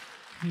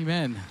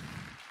 Amen.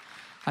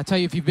 I tell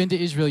you, if you've been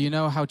to Israel, you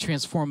know how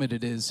transformative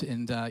it is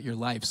in your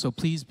life. So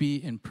please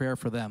be in prayer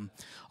for them.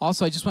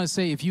 Also, I just want to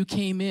say, if you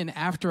came in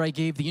after I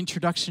gave the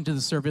introduction to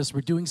the service, we're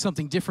doing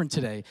something different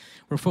today.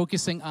 We're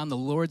focusing on the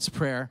Lord's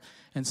Prayer.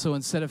 And so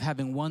instead of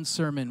having one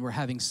sermon, we're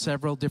having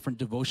several different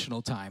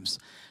devotional times.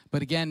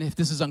 But again, if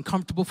this is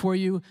uncomfortable for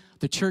you,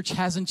 the church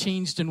hasn't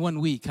changed in 1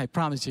 week, I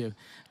promise you.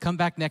 Come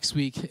back next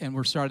week, and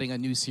we're starting a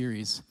new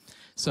series.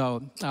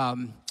 So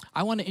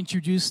I want to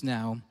introduce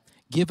now,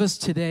 Give Us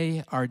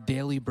Today Our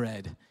Daily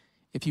Bread.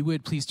 If you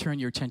would, please turn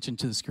your attention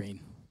to the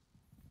screen.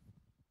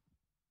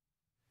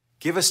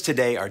 Give us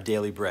today our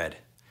daily bread.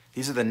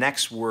 These are the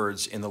next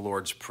words in the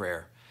Lord's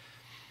Prayer.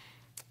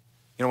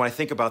 You know, when I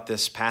think about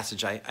this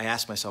passage, I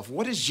ask myself,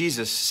 what is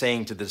Jesus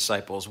saying to the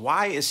disciples?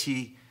 Why is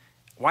he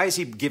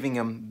giving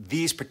them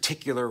these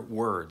particular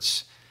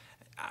words?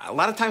 A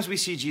lot of times we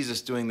see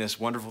Jesus doing this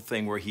wonderful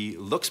thing where he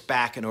looks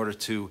back in order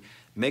to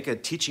make a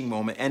teaching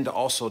moment and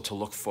also to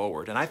look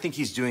forward. And I think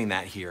he's doing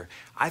that here.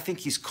 I think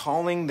he's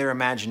calling their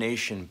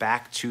imagination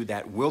back to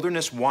that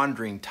wilderness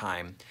wandering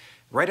time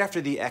right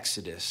after the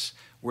Exodus,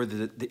 where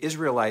the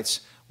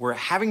Israelites were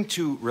having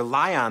to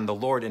rely on the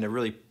Lord in a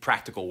really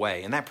practical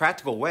way. And that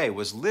practical way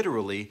was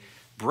literally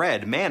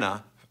bread,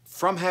 manna,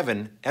 from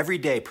heaven every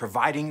day,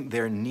 providing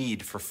their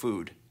need for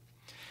food.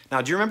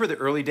 Now, do you remember the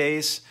early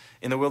days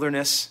in the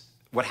wilderness?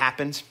 What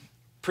happened?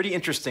 Pretty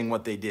interesting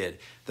what they did.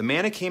 The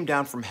manna came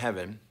down from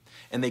heaven,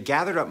 and they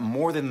gathered up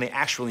more than they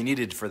actually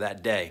needed for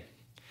that day.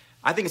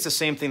 I think it's the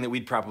same thing that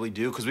we'd probably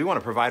do because we want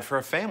to provide for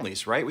our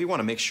families, right? We want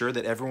to make sure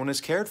that everyone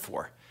is cared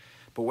for.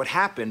 But what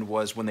happened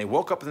was when they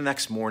woke up the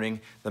next morning,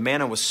 the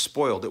manna was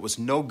spoiled. It was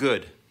no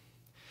good.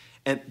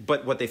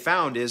 But what they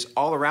found is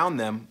all around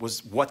them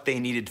was what they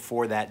needed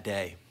for that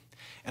day.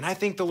 And I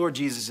think the Lord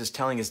Jesus is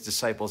telling his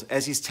disciples,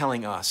 as he's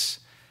telling us,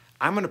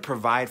 I'm going to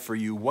provide for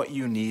you what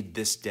you need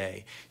this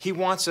day. He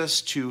wants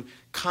us to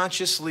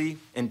consciously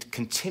and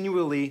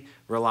continually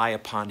rely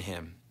upon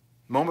him,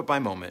 moment by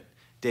moment,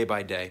 day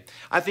by day.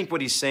 I think what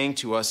he's saying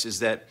to us is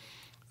that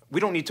we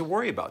don't need to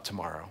worry about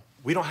tomorrow.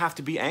 We don't have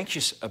to be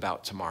anxious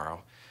about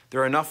tomorrow.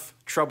 There are enough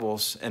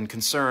troubles and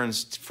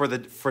concerns for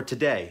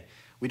today.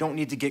 We don't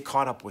need to get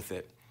caught up with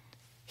it.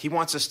 He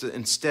wants us to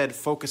instead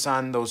focus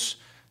on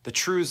the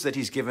truths that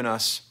he's given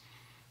us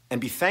and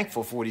be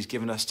thankful for what he's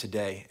given us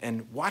today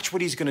and watch what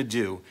he's going to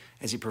do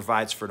as he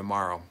provides for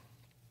tomorrow.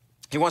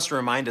 He wants to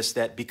remind us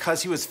that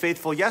because he was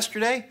faithful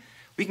yesterday,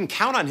 we can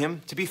count on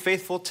him to be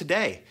faithful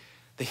today.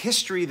 The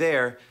history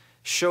there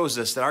shows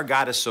us that our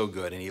God is so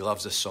good and he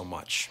loves us so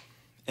much.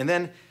 And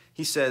then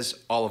he says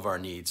all of our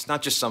needs,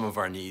 not just some of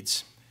our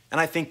needs.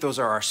 And I think those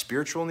are our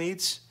spiritual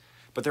needs,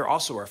 but they're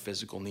also our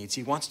physical needs.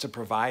 He wants to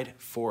provide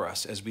for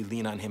us as we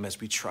lean on him,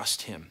 as we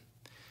trust him.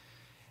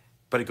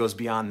 But it goes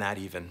beyond that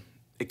even.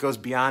 It goes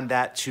beyond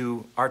that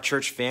to our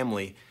church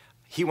family.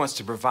 He wants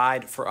to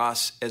provide for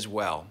us as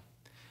well.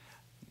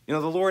 You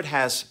know, the Lord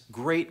has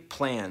great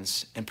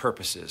plans and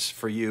purposes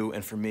for you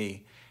and for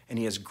me, and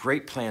he has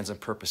great plans and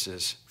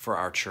purposes for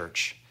our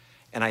church.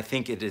 And I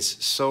think it is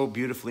so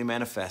beautifully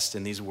manifest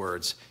in these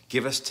words,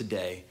 give us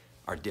today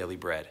our daily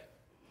bread.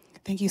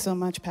 Thank you so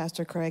much,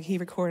 Pastor Craig. He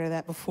recorded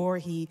that before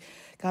he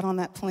got on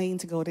that plane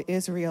to go to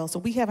Israel. So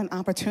we have an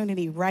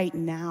opportunity right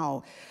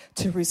now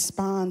to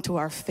respond to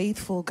our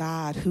faithful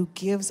God who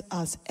gives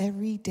us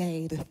every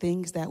day the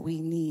things that we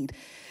need.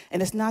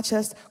 And it's not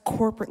just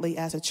corporately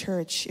as a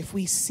church. If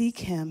we seek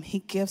him, he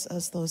gives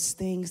us those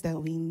things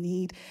that we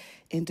need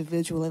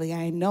individually.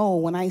 I know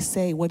when I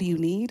say, what do you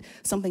need?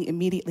 Something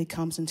immediately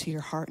comes into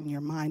your heart and your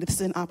mind.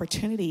 It's an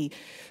opportunity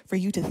for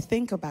you to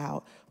think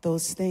about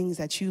those things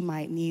that you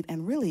might need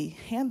and really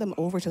hand them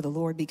over to the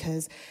Lord,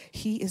 because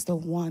he is the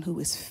one who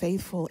is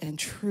faithful and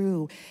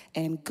true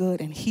and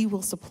good, and he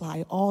will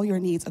supply all your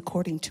needs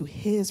according to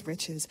his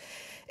riches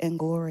and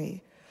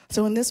glory.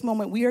 So in this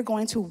moment, we are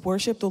going to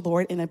worship the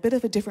Lord in a bit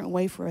of a different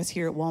way for us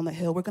here at Walnut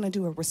Hill. We're going to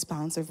do a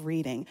responsive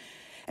reading.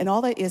 And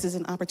all that is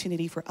an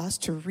opportunity for us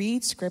to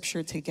read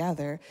scripture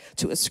together,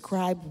 to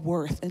ascribe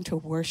worth, and to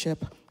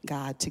worship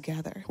God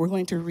together. We're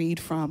going to read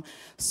from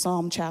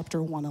Psalm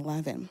chapter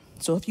 111.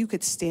 So if you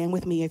could stand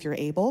with me if you're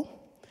able.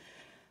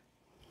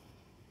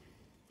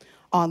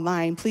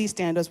 Online, please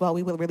stand as well.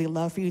 We would really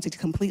love for you to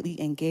completely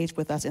engage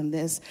with us in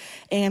this.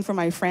 And for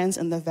my friends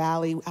in the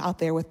valley out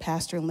there with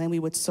Pastor Lynn, we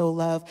would so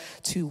love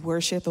to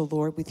worship the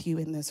Lord with you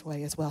in this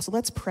way as well. So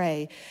let's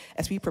pray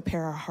as we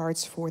prepare our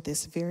hearts for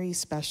this very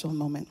special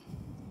moment.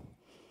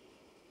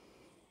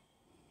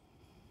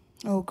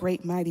 Oh,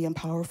 great, mighty, and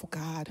powerful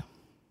God,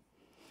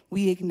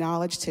 we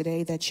acknowledge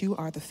today that you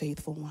are the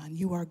faithful one.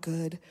 You are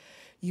good.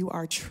 You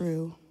are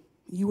true.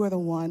 You are the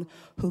one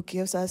who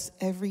gives us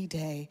every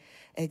day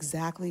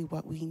exactly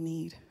what we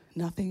need,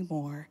 nothing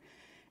more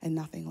and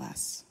nothing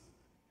less.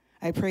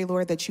 I pray,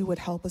 Lord, that you would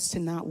help us to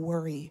not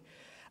worry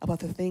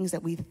about the things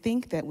that we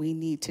think that we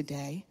need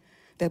today,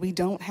 that we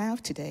don't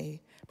have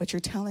today, but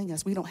you're telling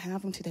us we don't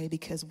have them today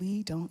because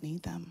we don't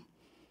need them.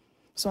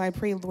 So I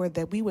pray, Lord,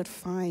 that we would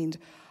find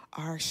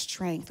our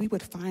strength, we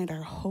would find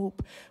our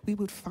hope, we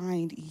would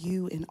find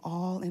you in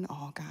all,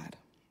 God.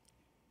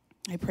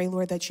 I pray,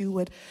 Lord, that you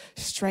would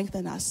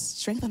strengthen us,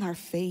 strengthen our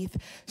faith,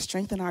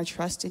 strengthen our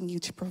trust in you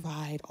to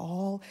provide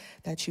all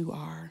that you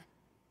are.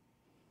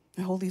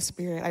 And Holy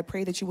Spirit, I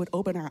pray that you would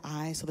open our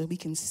eyes so that we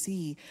can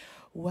see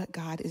what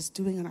God is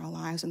doing in our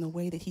lives and the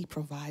way that he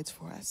provides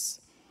for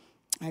us.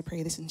 I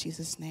pray this in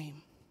Jesus'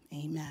 name.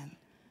 Amen.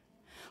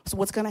 So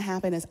what's going to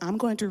happen is I'm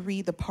going to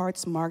read the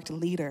parts marked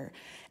leader,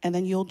 and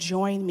then you'll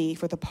join me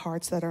for the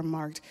parts that are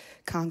marked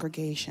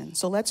congregation.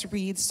 So let's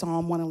read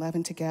Psalm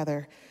 111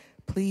 together.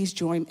 Please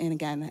join in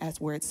again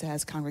as where it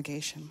says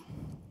congregation.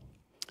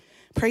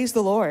 Praise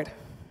the Lord.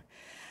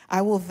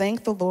 I will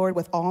thank the Lord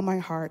with all my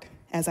heart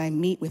as I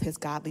meet with his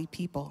godly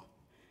people.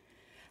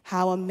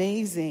 How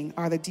amazing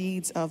are the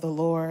deeds of the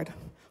Lord.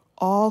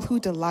 All who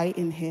delight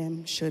in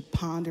him should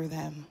ponder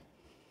them.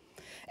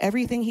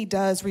 Everything he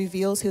does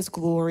reveals his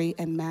glory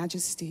and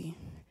majesty.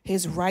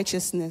 His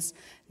righteousness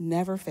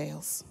never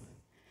fails.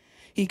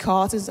 He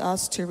causes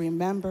us to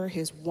remember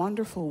his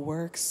wonderful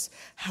works.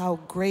 How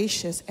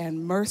gracious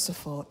and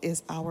merciful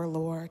is our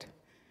Lord.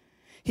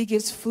 He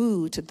gives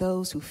food to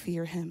those who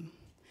fear him.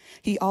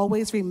 He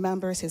always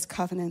remembers his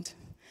covenant.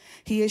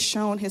 He has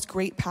shown his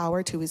great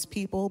power to his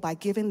people by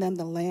giving them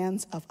the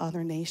lands of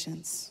other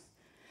nations.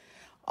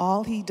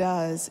 All he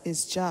does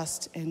is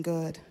just and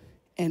good,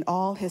 and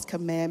all his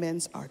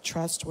commandments are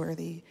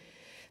trustworthy.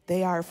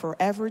 They are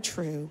forever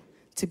true,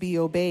 to be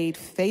obeyed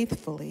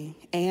faithfully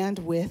and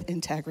with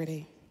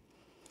integrity.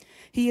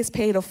 He has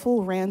paid a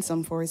full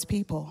ransom for his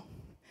people.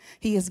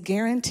 He has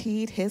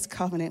guaranteed his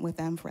covenant with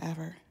them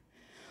forever.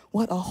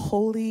 What a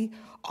holy,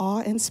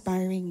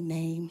 awe-inspiring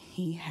name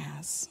he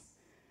has.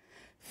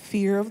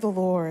 Fear of the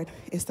Lord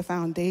is the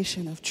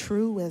foundation of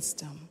true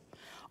wisdom.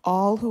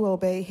 All who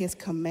obey his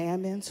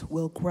commandments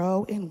will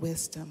grow in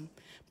wisdom.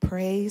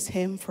 Praise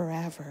him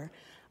forever.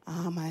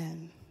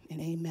 Amen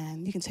and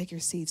amen. You can take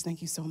your seats.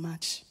 Thank you so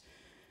much.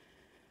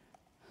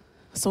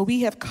 So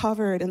we have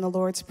covered in the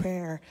Lord's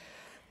Prayer,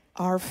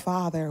 our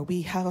Father.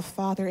 We have a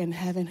Father in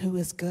heaven who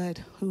is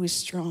good, who is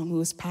strong, who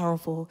is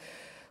powerful,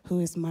 who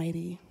is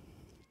mighty.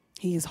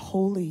 He is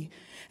holy,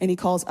 and he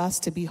calls us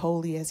to be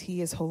holy as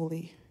he is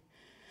holy.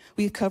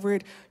 We've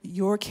covered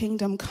your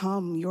kingdom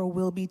come, your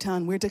will be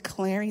done. We're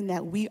declaring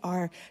that we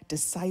are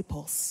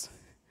disciples,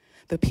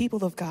 the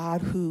people of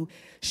God who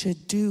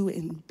should do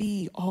and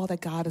be all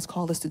that God has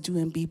called us to do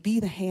and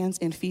be the hands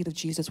and feet of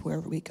Jesus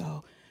wherever we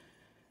go.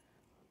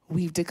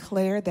 We've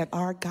declared that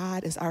our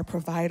God is our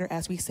provider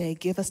as we say,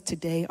 give us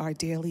today our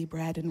daily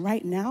bread. And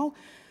right now,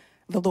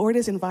 the Lord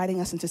is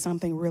inviting us into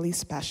something really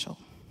special.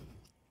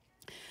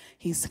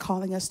 He's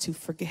calling us to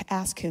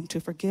ask him to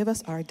forgive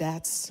us our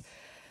debts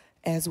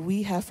as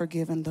we have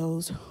forgiven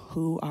those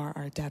who are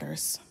our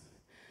debtors.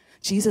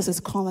 Jesus is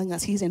calling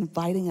us, he's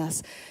inviting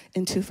us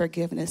into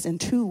forgiveness in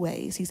two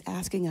ways. He's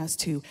asking us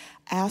to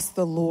ask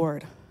the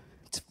Lord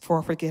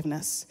for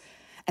forgiveness,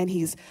 and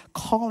he's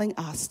calling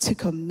us to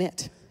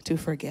commit to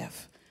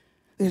forgive.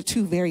 They're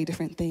two very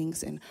different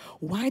things. And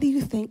why do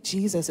you think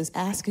Jesus is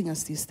asking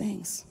us these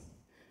things?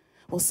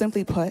 Well,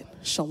 simply put,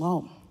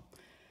 shalom.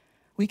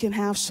 We can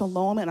have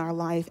shalom in our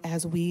life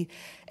as we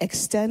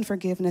extend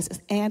forgiveness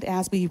and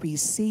as we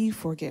receive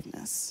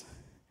forgiveness.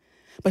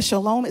 But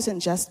shalom isn't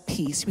just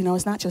peace. You know,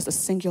 it's not just a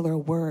singular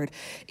word.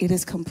 It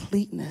is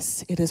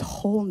completeness. It is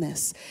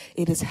wholeness.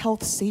 It is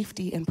health,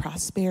 safety, and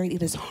prosperity.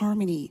 It is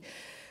harmony.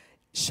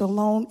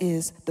 Shalom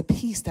is the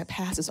peace that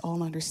passes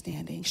all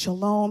understanding.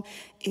 Shalom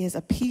is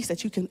a peace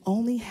that you can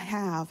only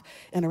have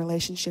in a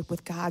relationship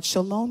with God.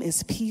 Shalom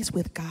is peace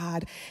with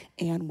God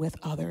and with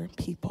other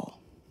people.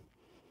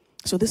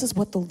 So this is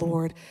what the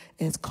Lord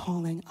is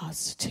calling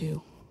us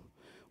to.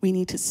 We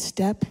need to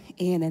step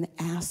in and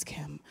ask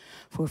him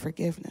for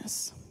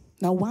forgiveness.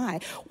 Now, why?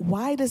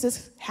 Why does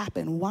this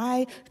happen?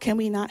 Why can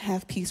we not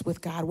have peace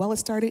with God? Well, it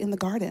started in the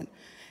garden.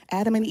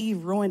 Adam and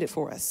Eve ruined it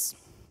for us.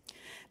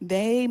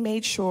 They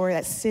made sure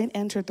that sin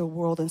entered the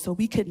world, and so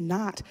we could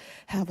not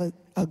have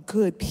a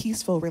good,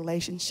 peaceful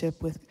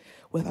relationship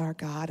with our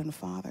God and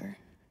Father.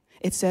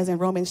 It says in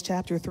Romans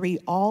chapter 3,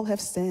 all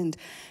have sinned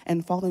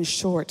and fallen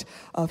short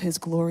of his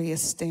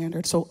glorious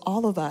standard. So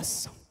all of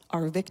us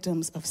are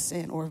victims of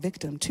sin or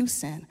victim to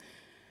sin,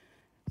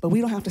 but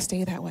we don't have to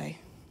stay that way.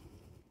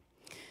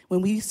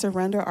 When we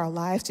surrender our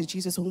lives to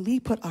Jesus, when we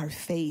put our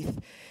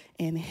faith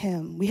in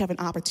him, we have an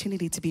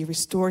opportunity to be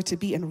restored, to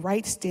be in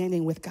right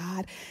standing with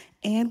God,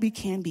 and we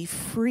can be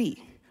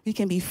free. We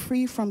can be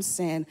free from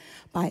sin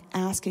by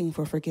asking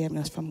for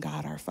forgiveness from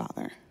God our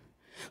Father.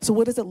 So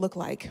what does it look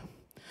like?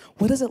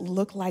 What does it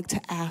look like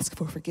to ask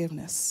for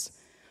forgiveness?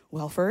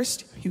 Well,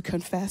 first, you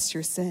confess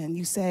your sin.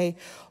 You say,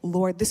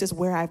 Lord, this is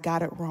where I've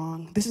got it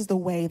wrong. This is the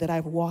way that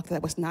I've walked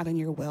that was not in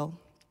your will.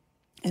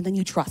 And then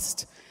you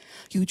trust.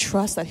 You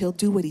trust that he'll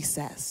do what he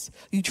says.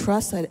 You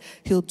trust that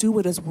he'll do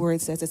what his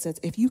word says. It says,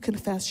 if you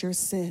confess your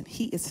sin,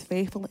 he is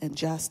faithful and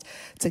just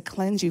to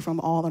cleanse you from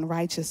all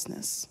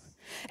unrighteousness.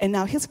 And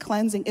now his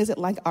cleansing isn't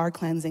like our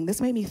cleansing.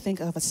 This made me think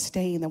of a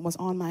stain that was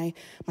on my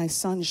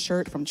son's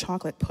shirt from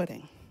chocolate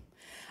pudding.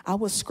 I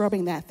was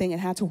scrubbing that thing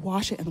and had to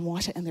wash it,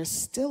 and there's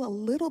still a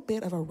little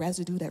bit of a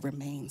residue that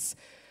remains.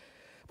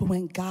 But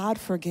when God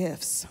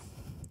forgives,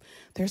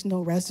 There's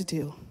no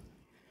residue.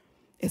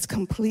 It's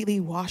completely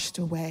washed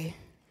away.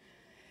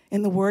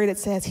 In the word, it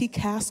says, he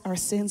casts our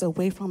sins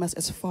away from us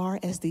as far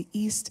as the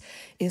east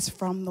is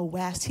from the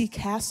west. He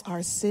casts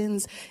our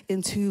sins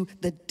into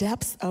the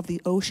depths of the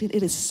ocean.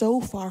 It is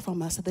so far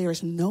from us that there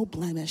is no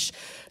blemish,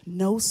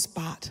 no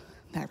spot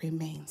that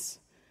remains.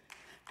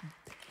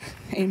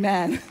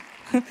 Amen.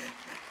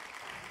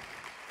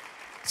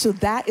 So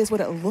that is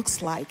what it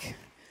looks like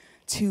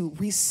to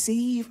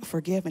receive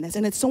forgiveness.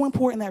 And it's so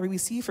important that we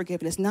receive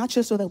forgiveness, not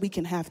just so that we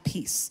can have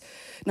peace,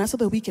 not so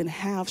that we can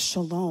have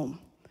shalom,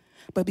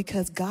 but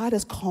because God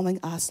is calling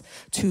us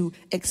to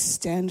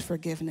extend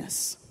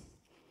forgiveness.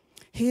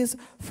 His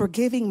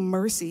forgiving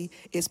mercy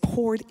is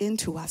poured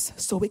into us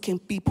so it can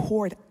be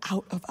poured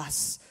out of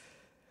us.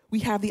 We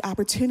have the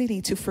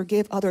opportunity to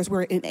forgive others.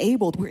 We're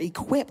enabled, we're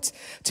equipped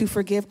to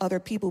forgive other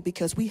people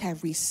because we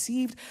have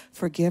received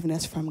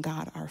forgiveness from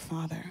God our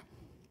Father.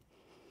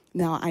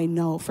 Now, I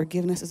know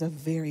forgiveness is a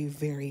very,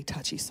 very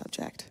touchy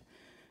subject.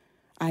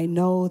 I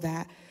know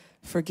that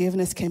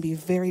forgiveness can be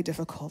very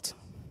difficult.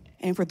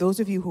 And for those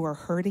of you who are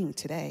hurting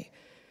today,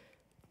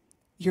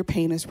 your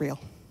pain is real.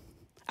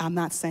 I'm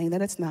not saying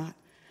that it's not.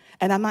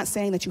 And I'm not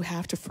saying that you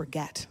have to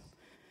forget.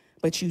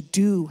 But you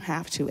do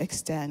have to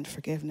extend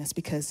forgiveness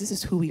because this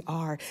is who we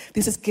are.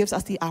 This gives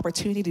us the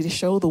opportunity to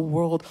show the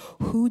world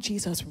who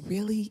Jesus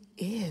really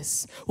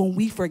is when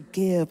we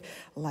forgive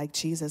like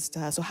Jesus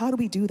does. So how do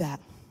we do that?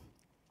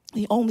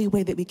 The only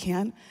way that we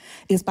can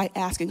is by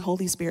asking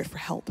Holy Spirit for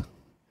help.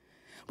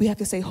 We have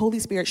to say, Holy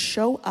Spirit,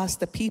 show us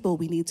the people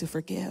we need to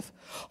forgive.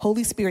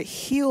 Holy Spirit,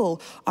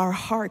 heal our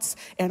hearts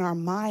and our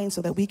minds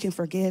so that we can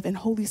forgive. And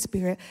Holy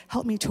Spirit,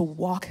 help me to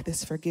walk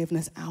this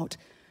forgiveness out.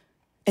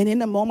 And in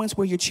the moments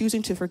where you're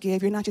choosing to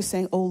forgive, you're not just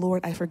saying, oh,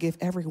 Lord, I forgive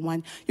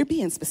everyone. You're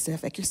being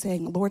specific. You're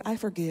saying, Lord, I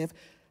forgive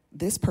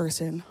this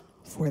person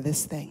for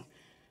this thing.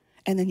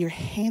 And then you're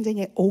handing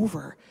it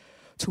over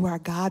to our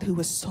God who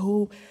is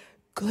so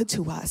good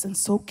to us and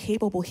so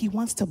capable. He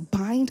wants to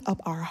bind up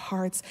our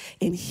hearts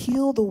and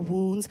heal the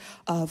wounds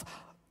of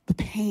the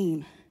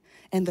pain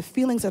and the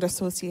feelings that are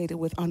associated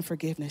with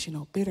unforgiveness,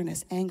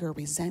 bitterness, anger,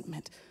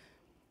 resentment.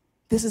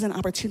 This is an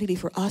opportunity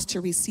for us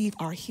to receive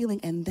our healing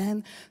and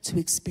then to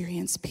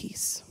experience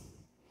peace.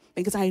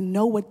 Because I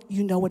know what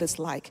it's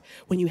like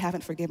when you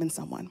haven't forgiven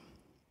someone.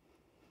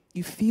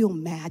 You feel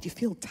mad, you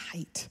feel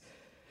tight.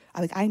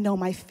 I know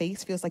my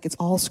face feels like it's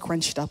all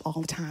scrunched up all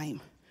the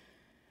time.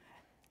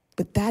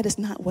 But that is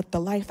not what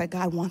the life that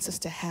God wants us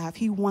to have.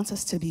 He wants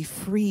us to be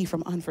free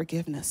from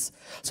unforgiveness.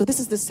 So this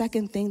is the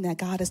second thing that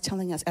God is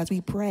telling us as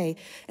we pray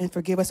and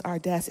forgive us our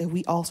debts, and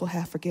we also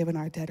have forgiven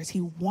our debtors.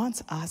 He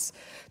wants us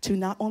to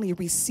not only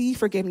receive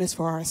forgiveness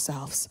for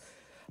ourselves,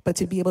 but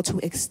to be able to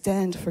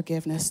extend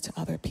forgiveness to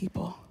other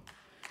people.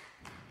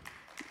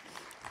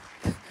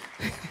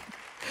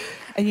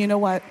 And you know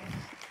what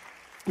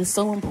is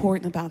so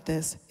important about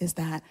this is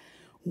that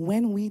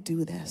when we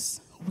do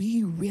this,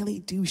 we really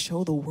do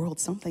show the world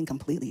something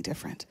completely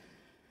different.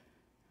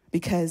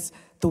 Because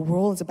the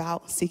world is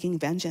about seeking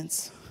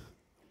vengeance,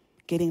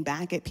 getting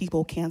back at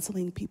people,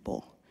 canceling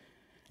people.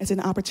 It's an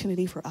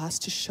opportunity for us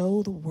to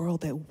show the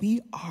world that we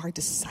are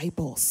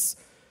disciples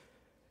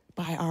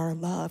by our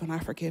love and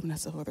our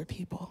forgiveness of other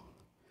people.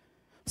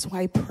 So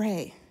I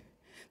pray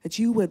that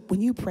you would, when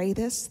you pray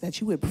this,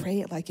 that you would pray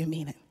it like you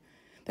mean it.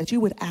 That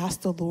you would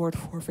ask the Lord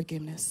for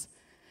forgiveness.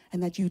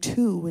 And that you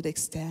too would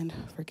extend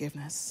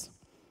forgiveness.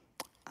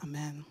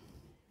 Amen.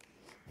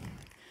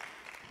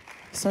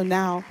 So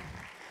now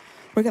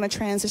we're going to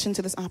transition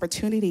to this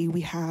opportunity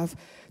we have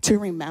to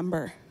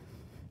remember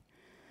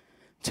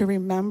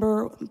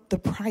the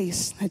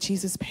price that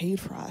Jesus paid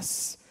for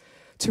us,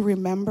 to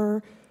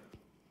remember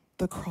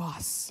the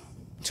cross,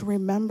 to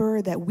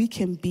remember that we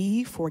can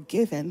be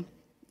forgiven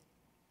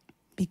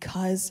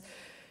because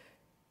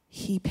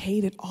he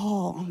paid it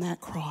all on that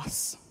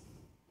cross.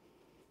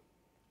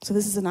 So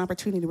this is an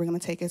opportunity we're going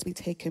to take as we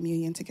take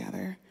communion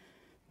together.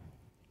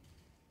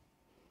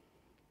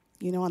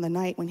 On the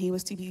night when he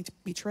was to be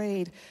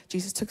betrayed,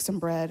 Jesus took some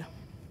bread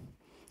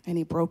and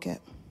he broke it.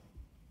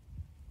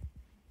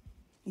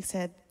 He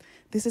said,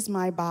 "This is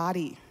my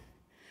body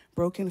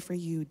broken for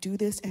you. Do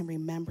this in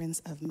remembrance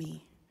of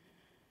me."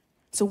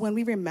 So when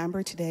we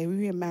remember today,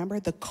 we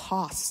remember the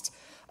cost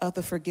of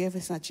the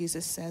forgiveness that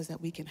Jesus says that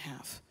we can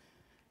have.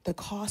 The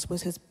cost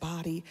was his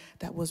body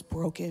that was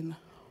broken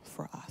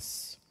for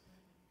us.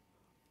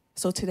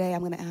 So today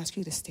I'm going to ask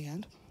you to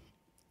stand.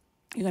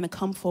 You're going to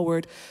come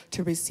forward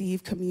to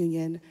receive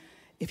communion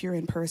if you're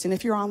in person.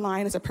 If you're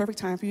online, it's a perfect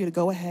time for you to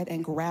go ahead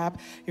and grab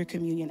your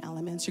communion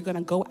elements. You're going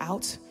to go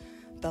out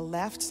the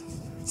left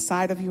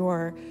side of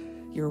your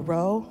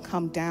row,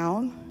 come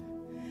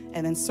down,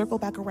 and then circle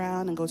back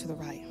around and go to the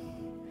right.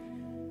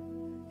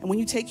 And when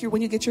you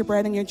get your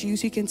bread and your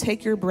juice, you can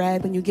take your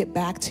bread when you get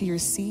back to your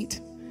seat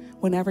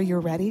whenever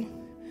you're ready.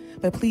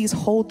 But please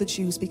hold the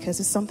juice because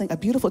it's a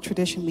beautiful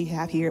tradition we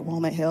have here at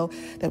Walnut Hill,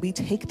 that we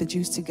take the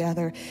juice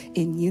together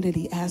in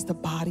unity as the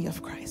body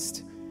of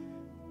Christ.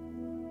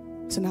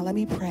 So now let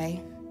me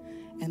pray,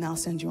 and I'll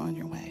send you on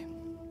your way.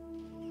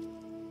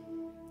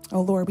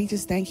 Oh, Lord, we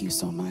just thank you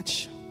so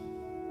much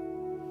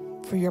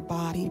for your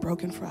body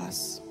broken for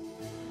us.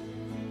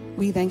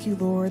 We thank you,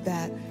 Lord,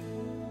 that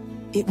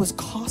it was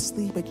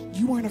costly, but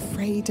you weren't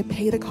afraid to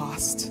pay the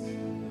cost.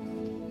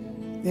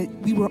 That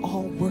we were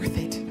all worth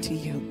it to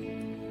you.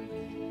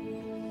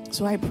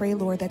 So I pray,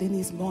 Lord, that in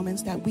these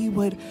moments that we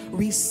would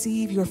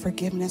receive your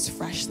forgiveness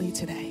freshly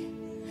today.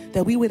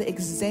 That we would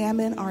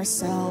examine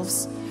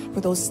ourselves for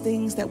those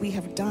things that we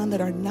have done that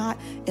are not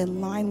in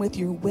line with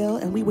your will,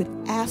 and we would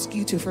ask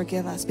you to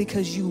forgive us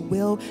because you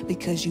will,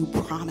 because you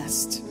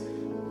promised.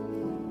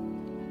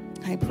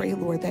 I pray,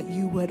 Lord, that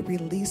you would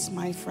release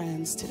my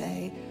friends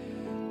today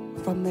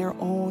from their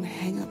own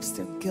hang-ups,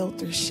 their guilt,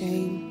 their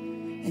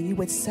shame, and you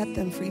would set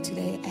them free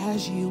today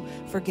as you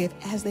forgive,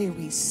 as they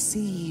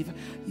receive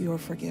your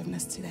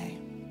forgiveness today.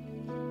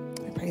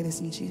 I pray this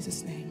in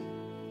Jesus' name.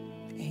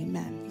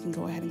 Amen. You can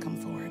go ahead and come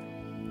forward.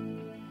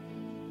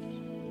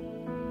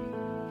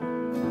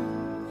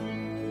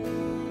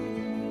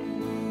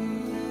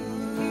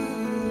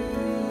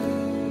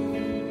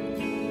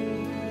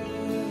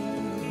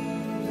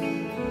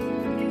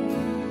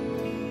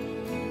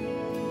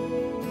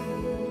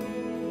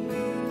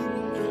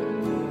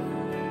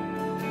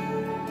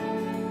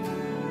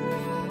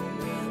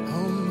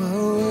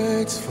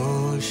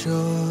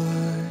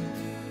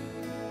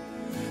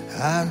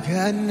 I've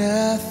got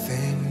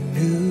nothing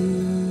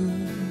new.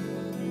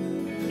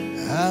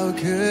 How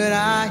could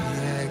I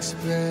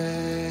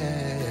express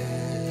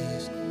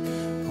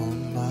all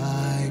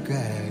my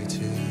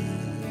gratitude?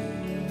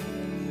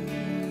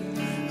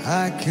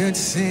 I could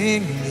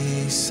sing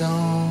these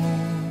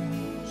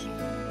songs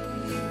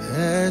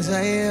as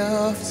I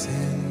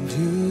often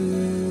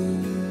do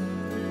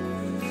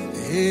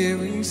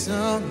every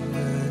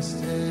summer's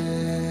day.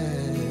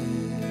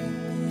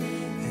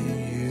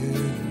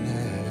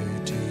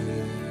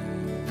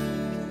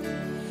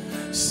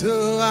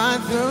 So I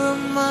throw up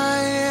my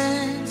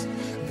hands,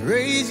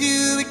 praise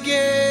you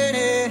again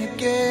and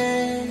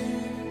again.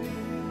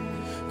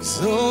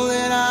 'Cause all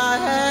that I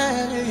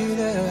have is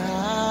a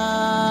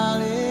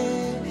hallelujah,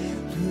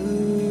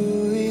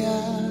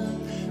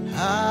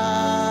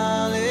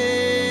 hallelujah.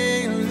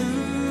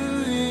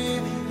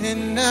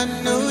 And I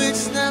know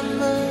it's not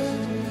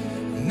much,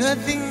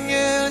 nothing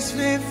else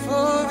fit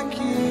for a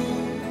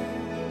king,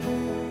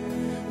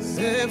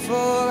 except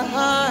for a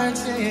heart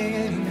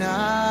singing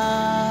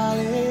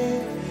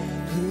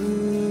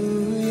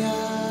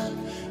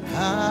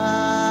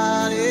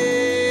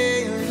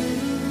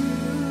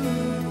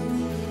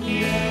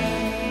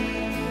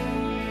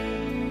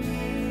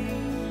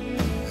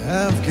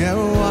I've got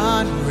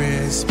one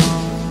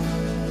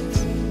response,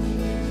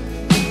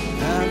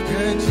 I've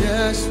got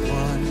just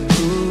one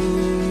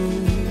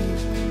move,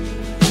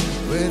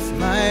 with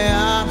my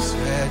arms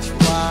stretched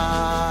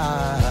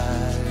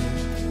wide,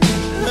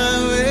 I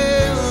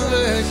will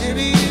worship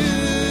you.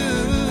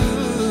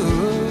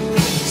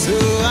 So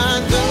I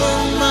throw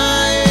up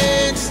my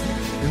hands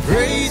and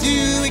praise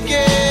you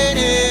again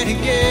and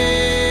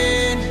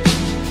again,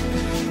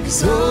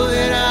 'cause all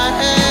that I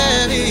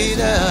have is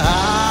a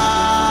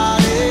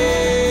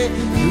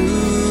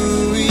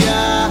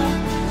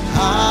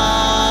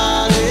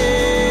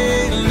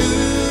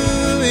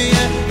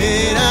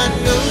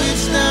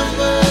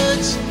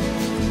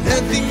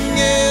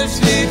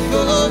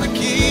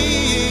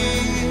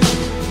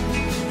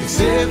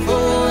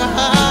for a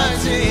heart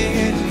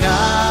singing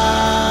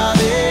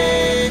hallelujah,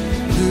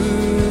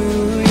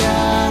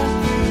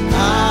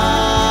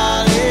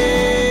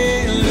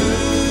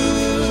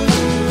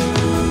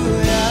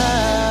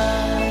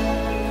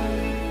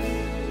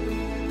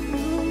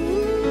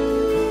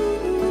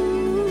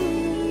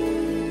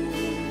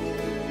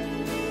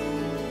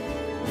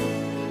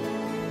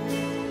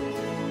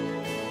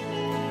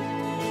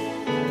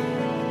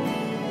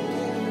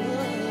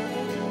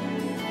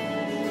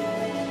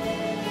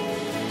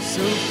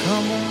 So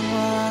come on,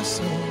 my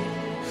soul,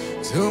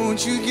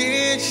 don't you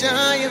get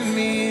shy of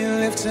me,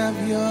 lift up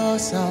your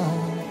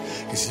song,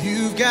 'cause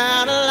you've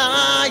got a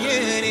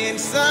lion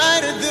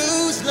inside of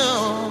those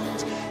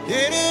lungs.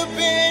 Get up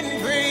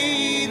and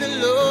praise the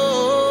Lord.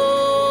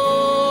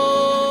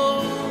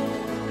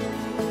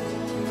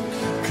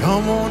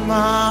 Come on,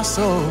 my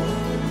soul,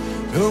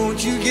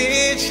 don't you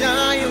get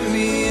shy of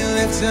me,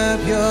 lift up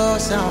your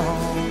song,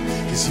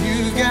 'cause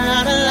you've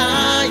got a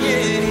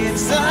lion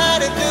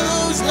inside of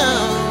those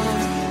lungs.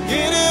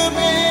 Get up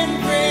and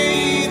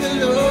praise the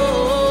Lord.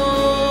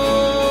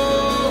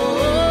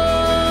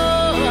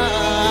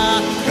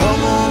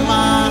 Come on,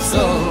 my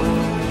soul,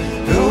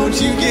 don't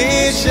you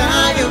get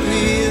shy of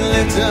me,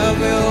 lift up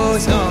your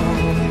song,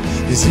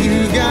 'cause you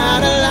got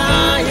a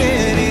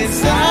lion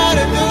inside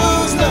of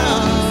those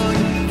lungs.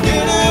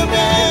 Get up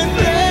and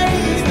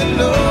praise the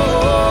Lord.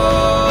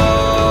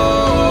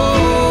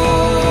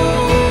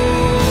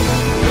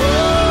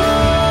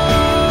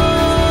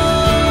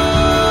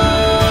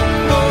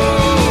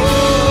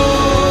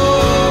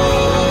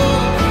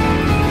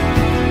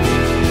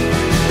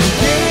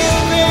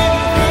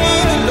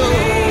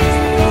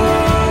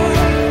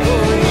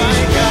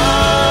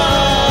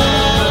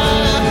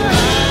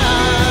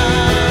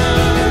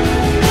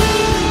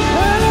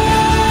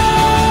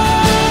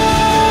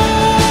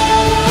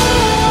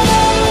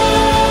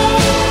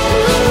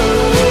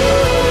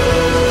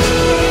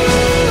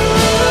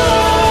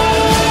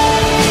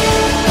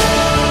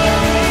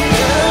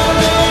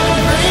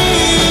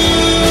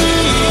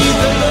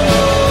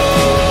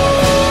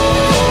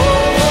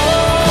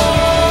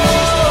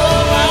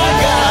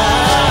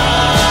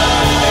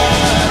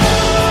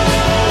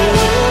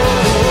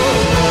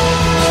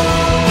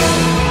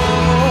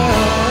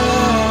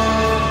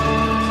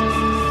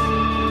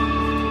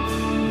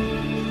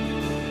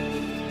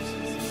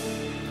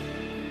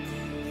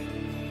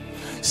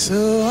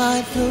 So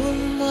I throw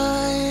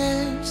my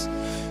hands,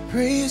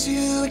 praise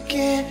you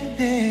again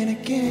and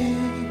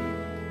again.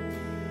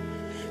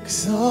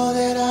 'Cause all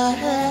that I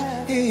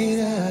have is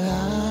a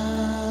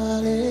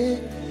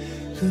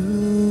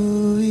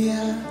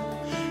hallelujah,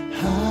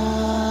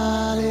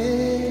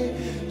 hallelujah.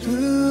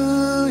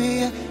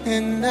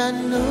 And I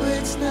know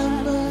it's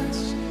not much,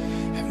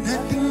 have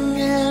nothing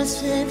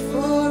else fit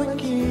for a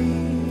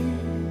king,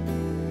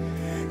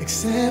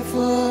 except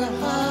for a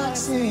heart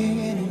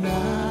singing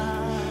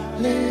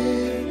hallelujah,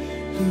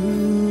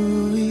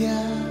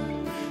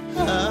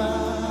 hallelujah.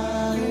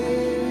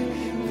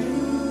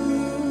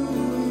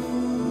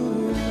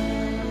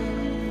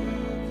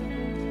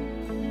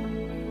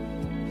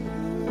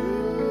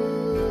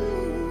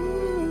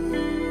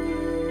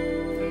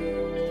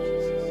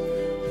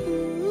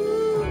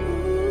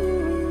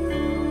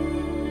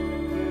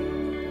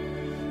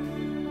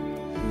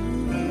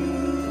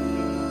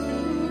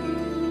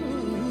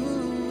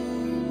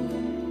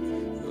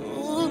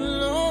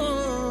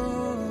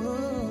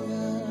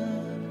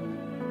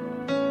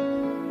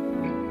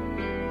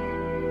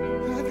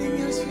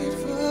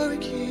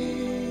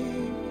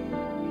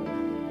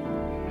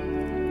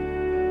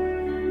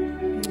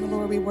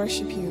 We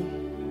worship you.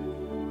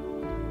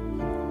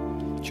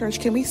 Church,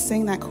 can we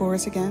sing that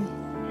chorus again?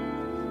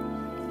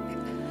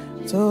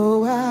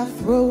 So I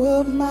throw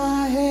up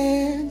my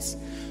hands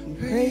and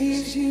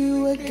praise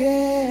you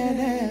again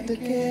and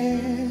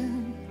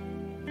again.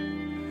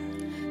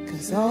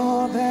 'Cause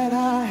all that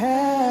I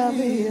have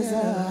is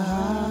a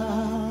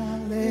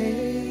hallelujah,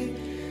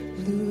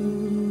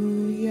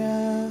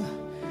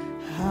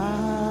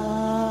 hallelujah.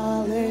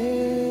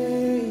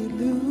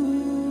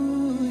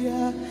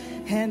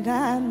 And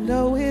I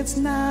know it's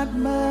not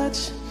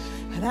much,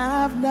 but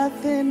I've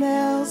nothing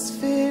else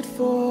fit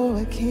for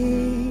a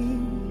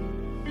king,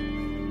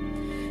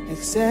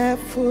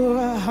 except for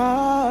a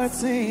heart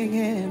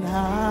singing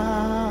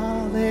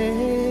hallelujah,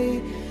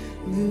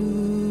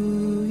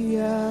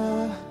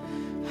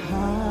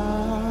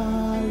 hallelujah,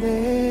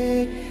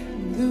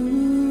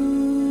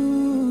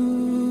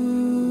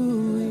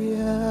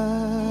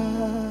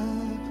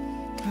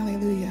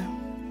 hallelujah.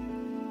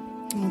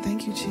 Oh,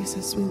 thank you,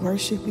 Jesus. We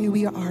worship you.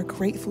 We are a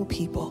grateful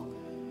people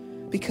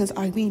because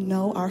we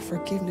know our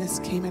forgiveness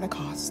came at a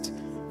cost.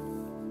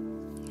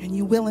 And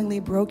you willingly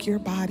broke your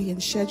body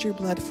and shed your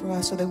blood for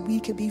us so that we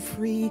could be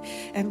free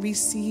and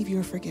receive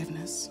your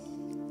forgiveness.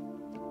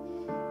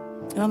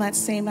 And on that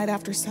same night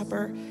after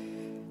supper,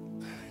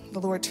 the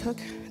Lord took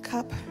a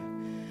cup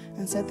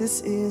and said,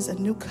 "This is a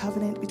new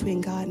covenant between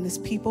God and his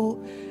people,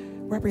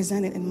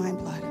 represented in my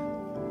blood."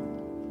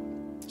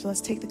 So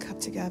let's take the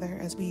cup together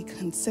as we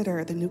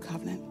consider the new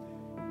covenant.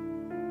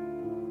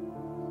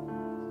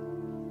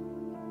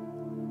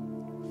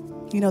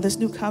 You know, this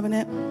new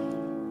covenant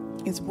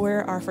is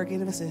where our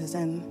forgiveness is,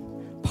 and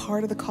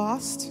part of the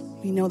cost,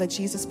 we know that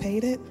Jesus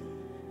paid it,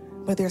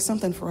 but there's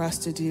something for us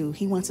to do.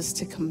 He wants us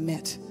to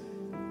commit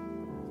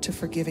to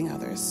forgiving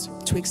others,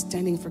 to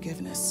extending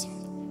forgiveness.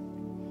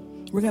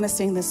 We're going to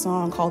sing this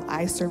song called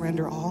 "I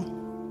Surrender All."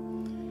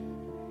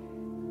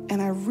 And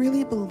I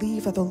really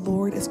believe that the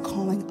Lord is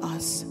calling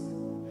us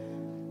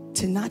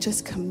to not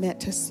just commit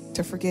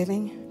to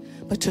forgiving,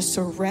 but to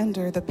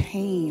surrender the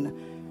pain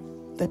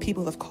that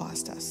people have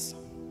caused us.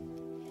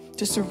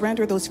 To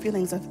surrender those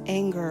feelings of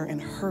anger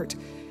and hurt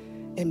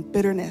and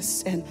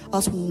bitterness and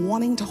us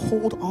wanting to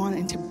hold on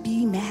and to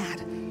be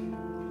mad.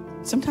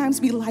 Sometimes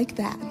we like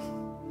that,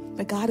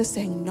 but God is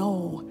saying,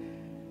 no,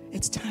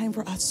 it's time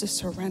for us to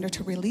surrender,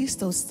 to release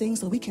those things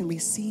so we can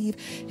receive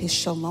his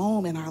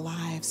shalom in our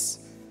lives.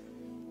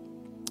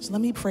 So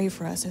let me pray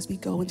for us as we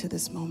go into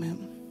this moment.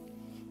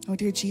 Oh,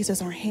 dear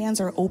Jesus, our hands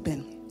are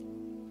open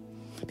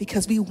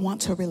because we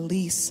want to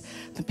release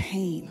the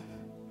pain.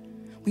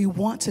 We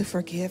want to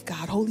forgive,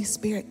 God. Holy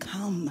Spirit,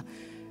 come.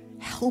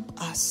 Help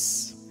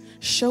us.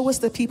 Show us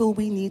the people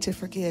we need to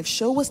forgive.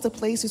 Show us the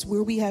places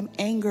where we have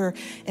anger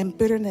and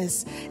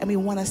bitterness and we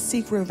want to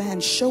seek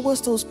revenge. Show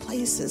us those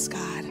places,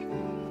 God,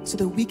 so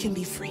that we can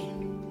be free,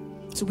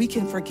 so we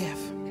can forgive.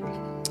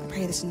 I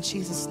pray this in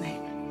Jesus'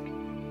 name.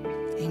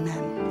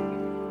 Amen.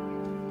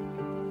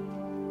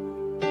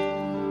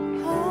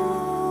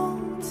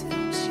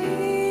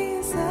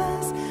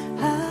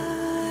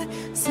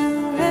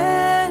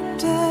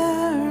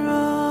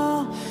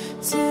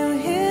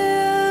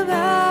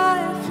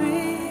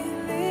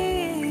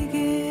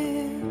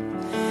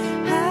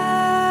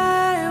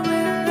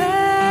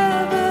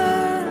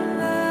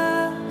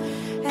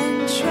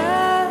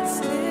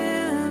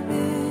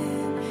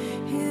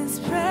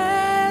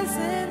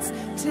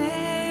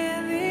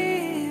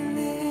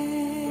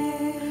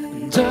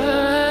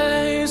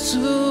 I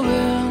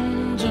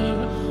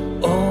surrender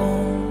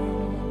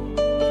all.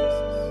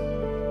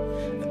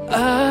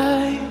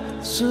 I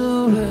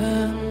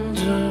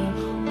surrender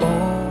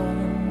all.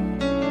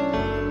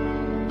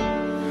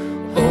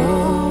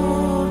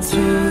 All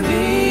to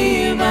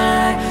thee,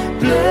 my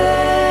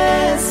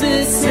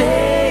blessed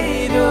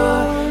Savior.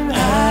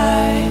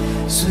 I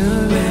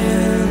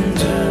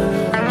surrender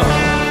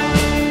all.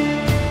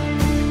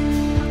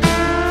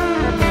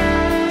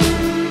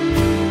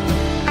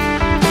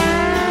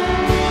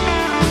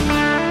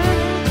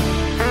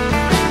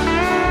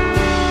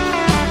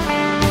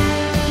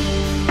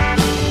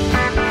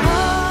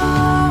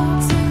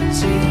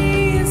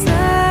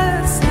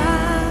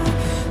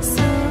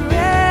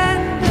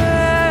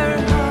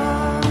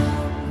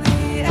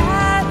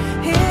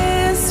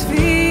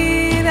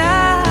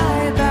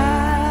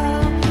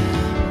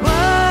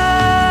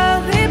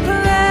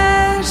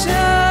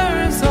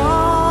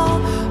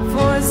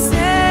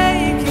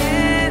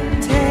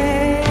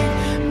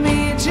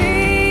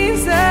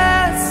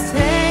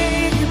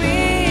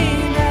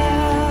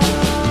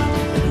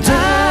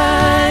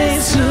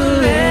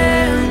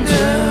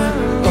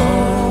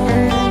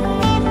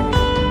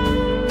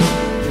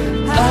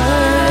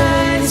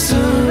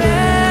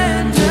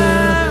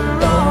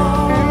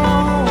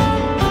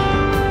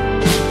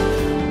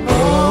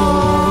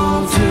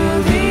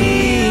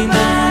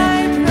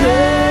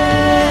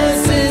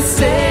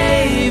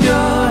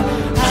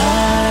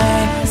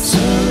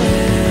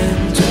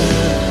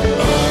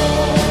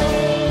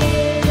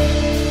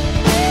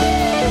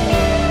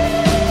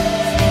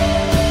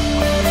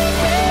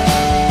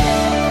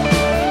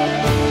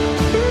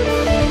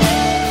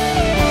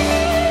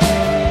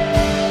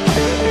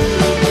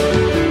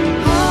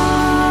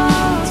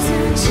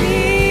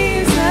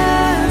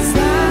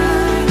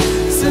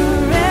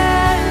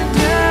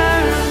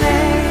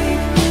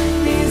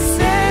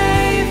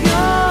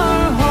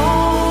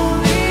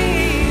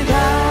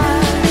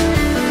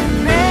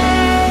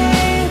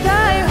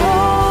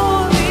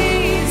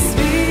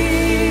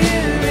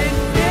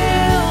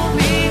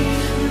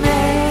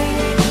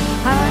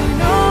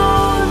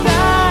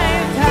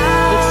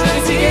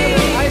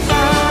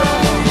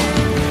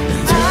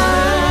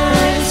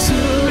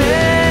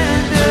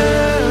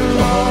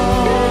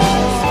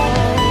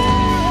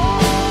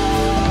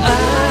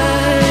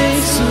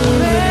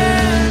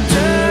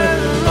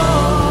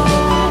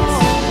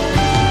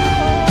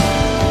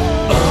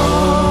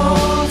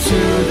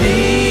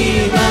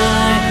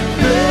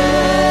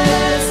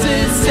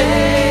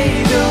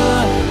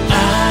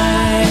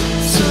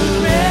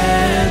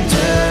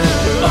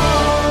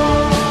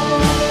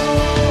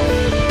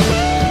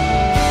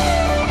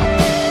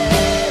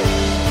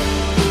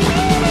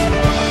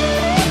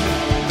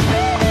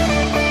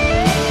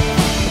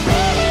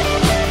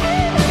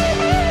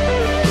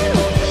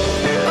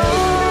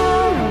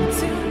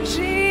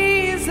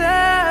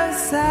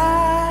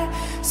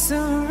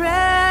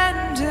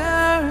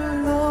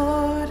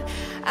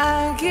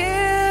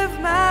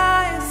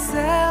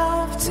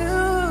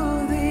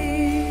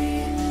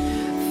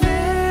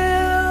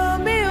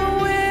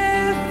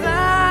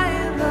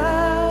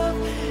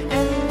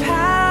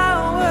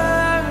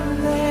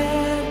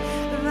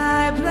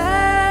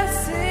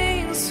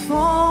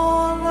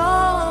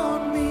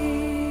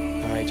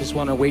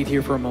 want to wait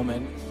here for a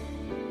moment.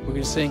 We're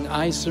going to sing,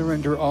 I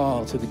Surrender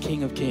All to the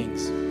King of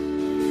Kings.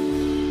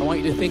 I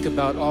want you to think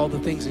about all the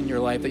things in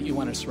your life that you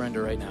want to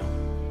surrender right now.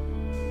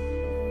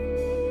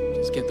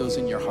 Just get those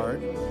in your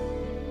heart.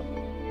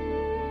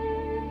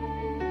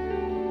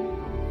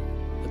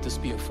 Let this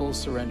be a full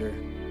surrender.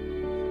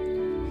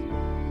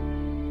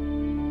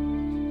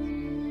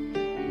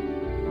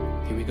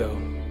 Here we go.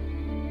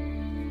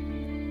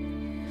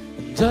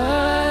 And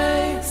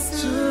I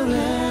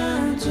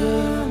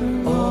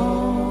surrender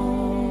all.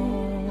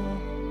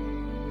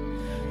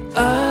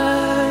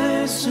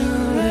 I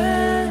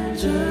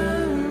surrender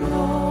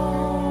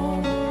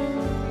all.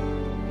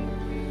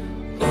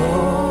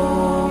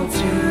 All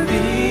to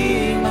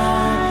Thee,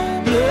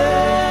 my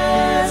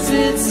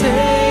blessed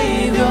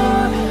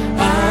Savior.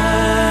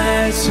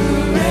 I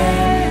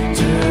surrender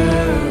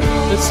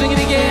all. Let's sing it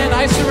again.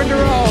 I surrender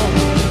all.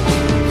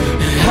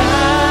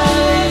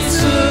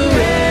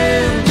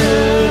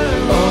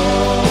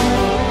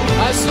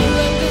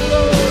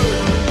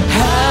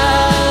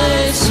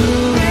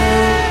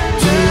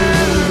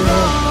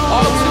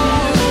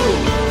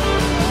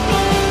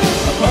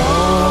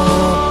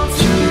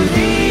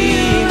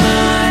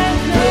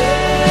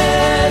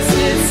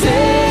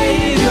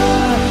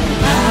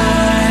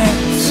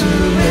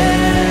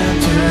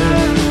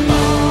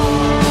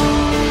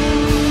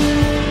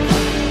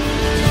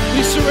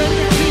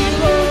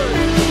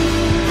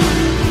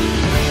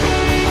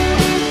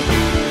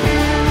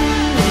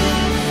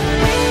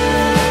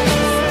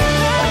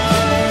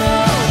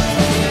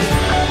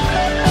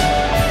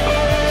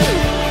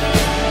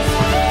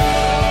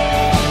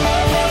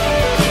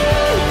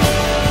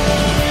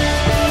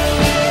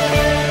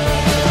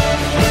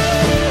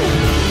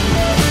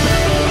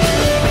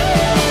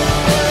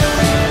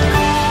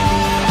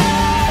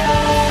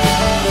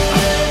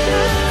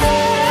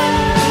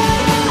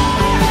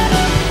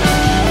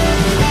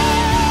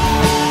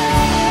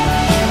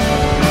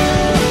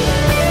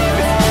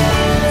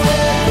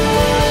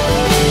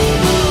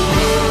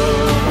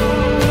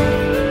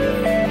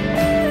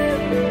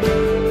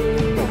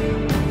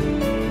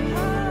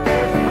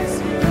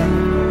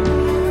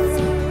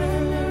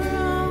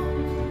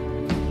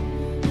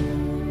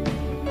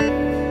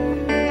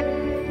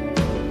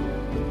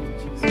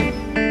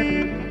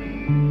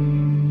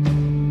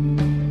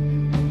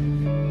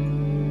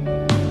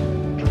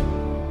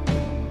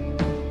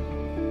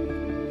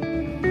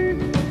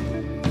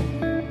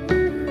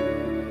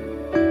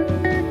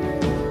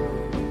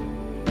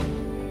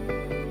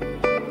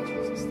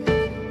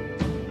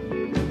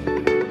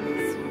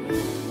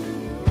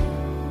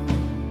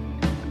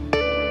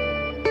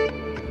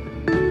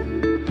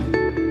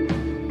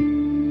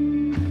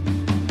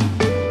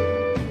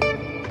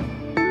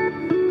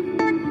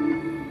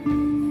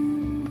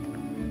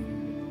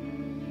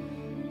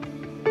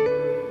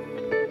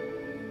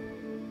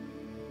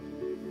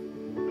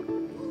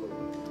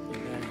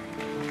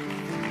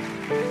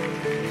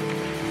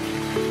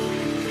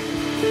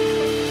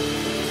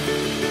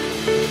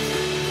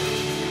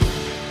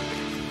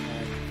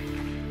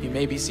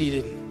 May be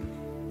seated.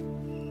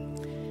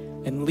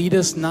 And lead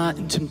us not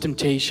into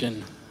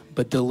temptation,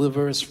 but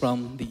deliver us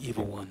from the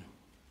evil one.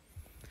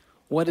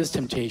 What is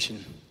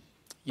temptation?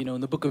 You know,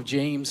 in the book of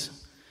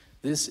James,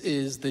 this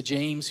is the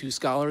James who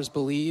scholars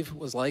believe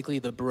was likely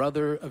the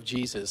brother of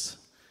Jesus.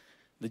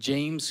 The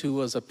James who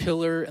was a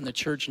pillar in the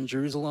church in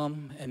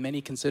Jerusalem, and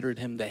many considered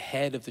him the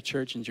head of the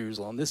church in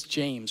Jerusalem. This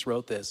James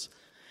wrote this.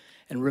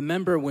 And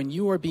remember, when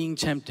you are being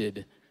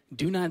tempted,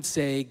 do not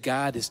say,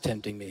 God is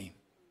tempting me.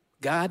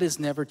 God is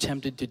never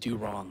tempted to do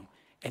wrong,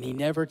 and he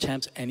never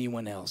tempts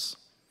anyone else.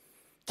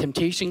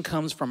 Temptation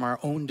comes from our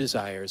own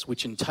desires,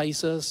 which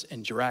entice us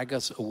and drag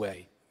us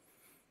away.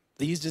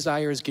 These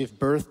desires give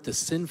birth to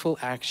sinful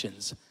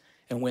actions,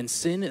 and when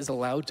sin is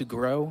allowed to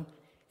grow,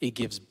 it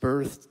gives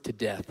birth to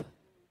death.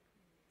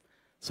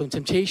 So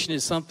temptation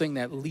is something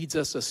that leads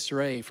us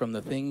astray from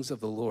the things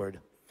of the Lord.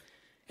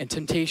 And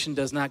temptation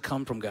does not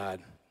come from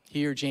God.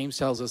 Here, James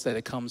tells us that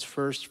it comes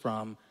first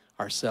from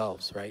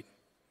ourselves, right?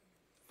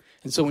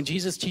 And so when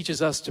Jesus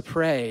teaches us to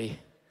pray,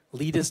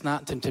 lead us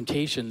not into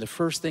temptation, the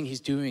first thing he's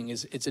doing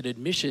is it's an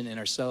admission in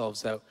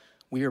ourselves that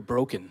we are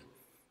broken,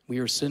 we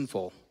are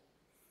sinful,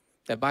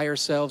 that by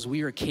ourselves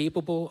we are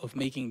capable of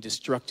making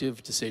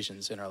destructive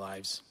decisions in our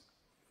lives.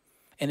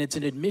 And it's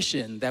an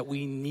admission that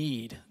we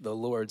need the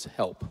Lord's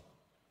help.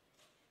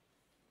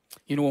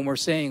 You know, when we're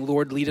saying,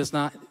 Lord, lead us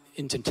not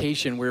in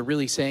temptation, we're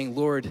really saying,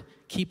 Lord,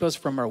 keep us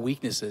from our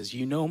weaknesses.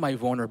 You know my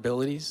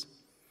vulnerabilities.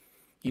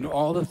 You know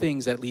all the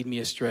things that lead me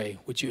astray.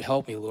 Would you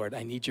help me, Lord?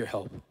 I need your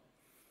help.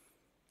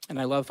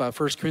 And I love 1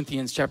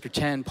 Corinthians chapter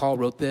 10. Paul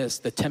wrote this,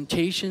 the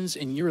temptations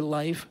in your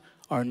life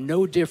are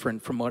no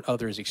different from what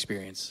others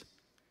experience.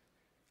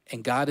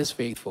 And God is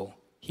faithful.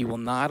 He will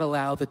not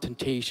allow the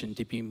temptation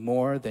to be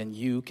more than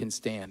you can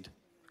stand.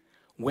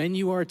 When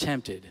you are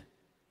tempted,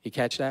 you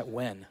catch that?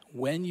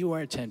 When you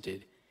are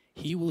tempted,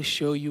 he will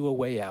show you a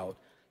way out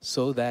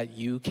so that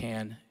you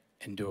can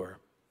endure.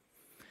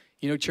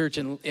 You know, church,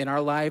 in our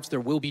lives,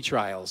 there will be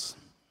trials.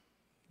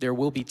 There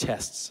will be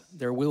tests.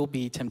 There will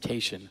be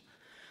temptation.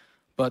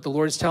 But the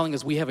Lord is telling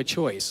us we have a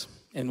choice.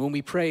 And when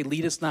we pray,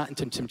 lead us not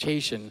into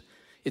temptation,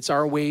 it's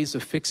our ways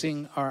of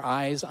fixing our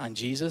eyes on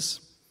Jesus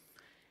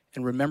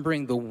and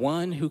remembering the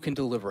one who can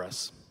deliver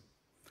us,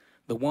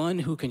 the one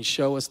who can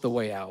show us the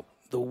way out,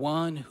 the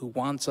one who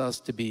wants us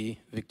to be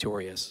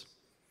victorious.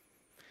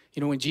 You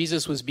know, when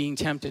Jesus was being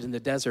tempted in the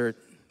desert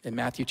in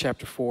Matthew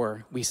chapter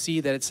 4, we see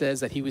that it says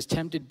that he was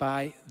tempted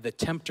by the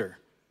tempter,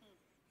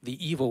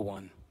 the evil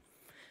one.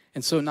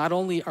 And so not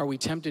only are we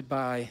tempted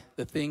by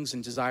the things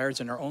and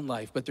desires in our own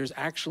life, but there's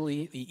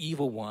actually the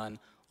evil one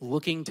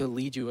looking to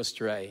lead you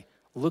astray,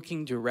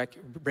 looking to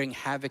bring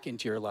havoc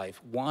into your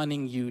life,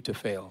 wanting you to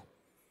fail.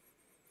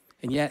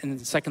 And yet in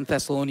 2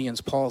 Thessalonians,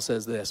 Paul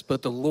says this,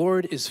 but the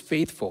Lord is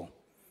faithful.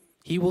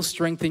 He will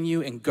strengthen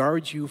you and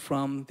guard you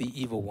from the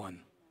evil one.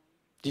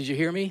 Did you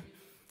hear me?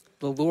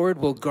 The Lord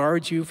will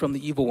guard you from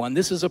the evil one.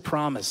 This is a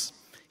promise.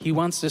 He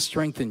wants to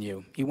strengthen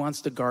you. He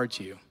wants to guard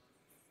you.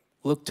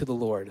 Look to the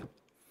Lord.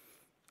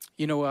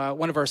 You know,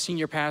 one of our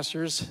senior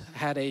pastors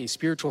had a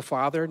spiritual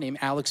father named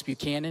Alex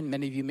Buchanan.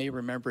 Many of you may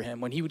remember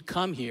him. When he would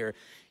come here,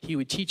 he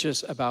would teach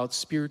us about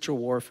spiritual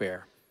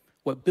warfare,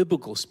 what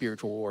biblical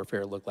spiritual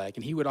warfare looked like.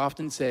 And he would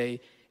often say,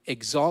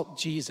 exalt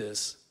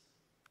Jesus,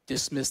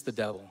 dismiss the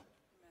devil.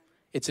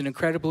 It's an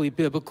incredibly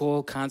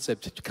biblical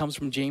concept. It comes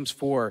from James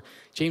 4.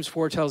 James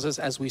 4 tells us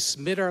as we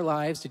submit our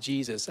lives to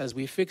Jesus, as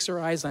we fix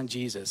our eyes on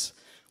Jesus,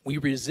 we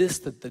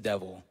resist the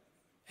devil,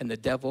 and the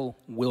devil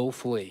will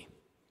flee.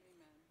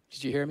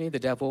 Did you hear me? The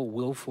devil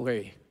will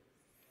flee.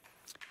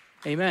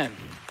 Amen.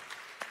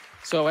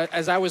 So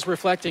as I was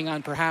reflecting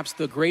on perhaps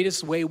the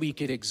greatest way we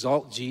could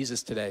exalt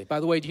Jesus today.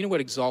 By the way, do you know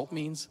what exalt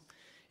means?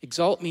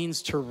 Exalt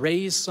means to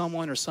raise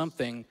someone or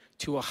something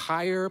to a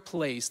higher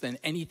place than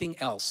anything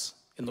else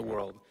in the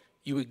world.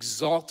 You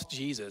exalt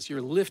Jesus. You're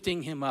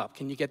lifting him up.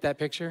 Can you get that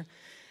picture?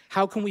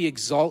 How can we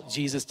exalt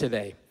Jesus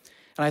today?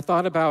 And I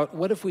thought about,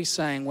 what if we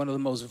sang one of the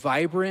most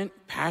vibrant,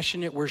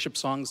 passionate worship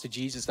songs to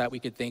Jesus that we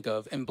could think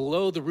of and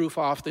blow the roof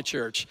off the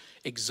church,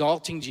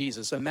 exalting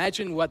Jesus?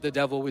 Imagine what the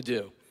devil would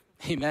do.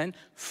 Amen?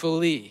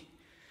 Flee.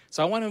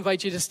 So I want to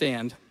invite you to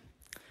stand.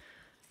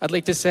 I'd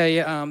like to say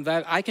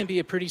that I can be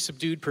a pretty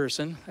subdued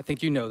person. I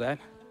think you know that.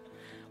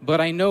 But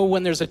I know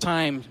when there's a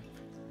time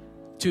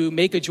to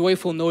make a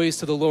joyful noise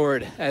to the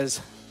Lord,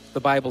 as the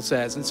Bible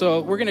says. And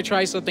so we're going to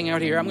try something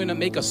out here. I'm going to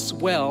make a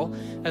swell.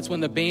 That's when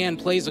the band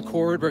plays a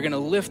chord. We're going to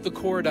lift the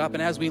chord up.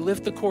 And as we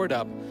lift the chord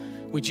up,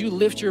 would you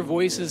lift your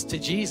voices to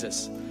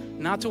Jesus?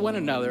 Not to one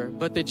another,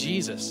 but to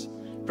Jesus,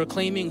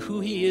 proclaiming who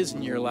he is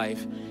in your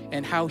life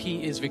and how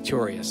he is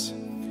victorious.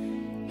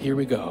 Here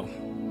we go.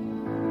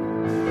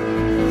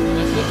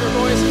 Let's lift our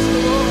voices to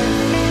the Lord.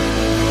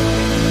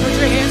 Put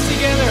your hands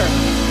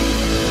together.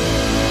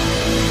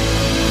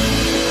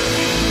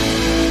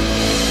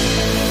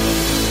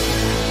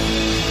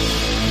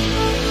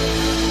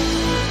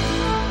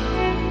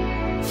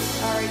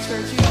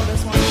 Church, you know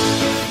this one.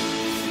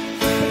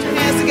 Put your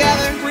hands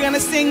together. We're going to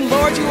sing,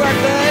 Lord, you are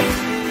good.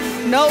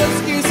 No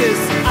excuses.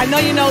 I know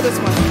you know this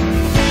one.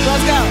 So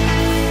let's go.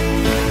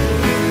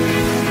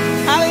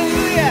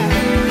 Hallelujah.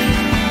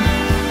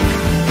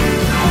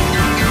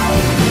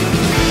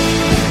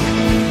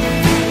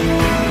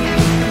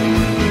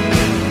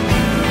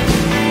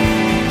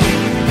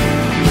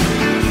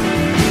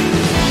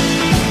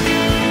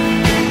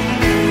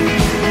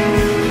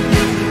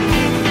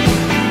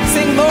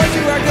 Sing, Lord,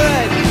 you are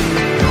good.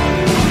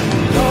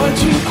 Lord,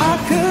 you are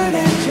good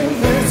and your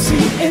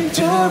mercy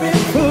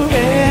enduring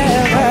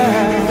forever.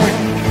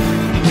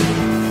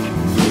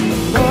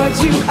 Lord,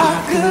 you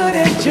are good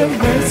and your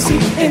mercy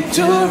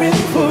enduring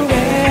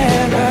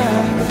forever.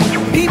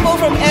 People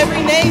from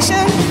every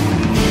nation.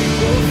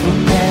 People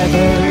from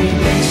every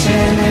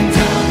nation and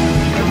tongue,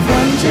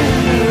 from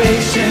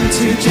generation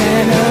to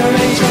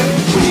generation,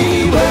 we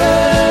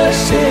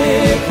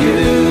worship you.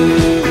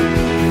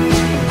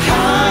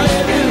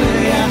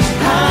 Hallelujah,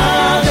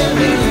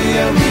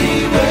 hallelujah, we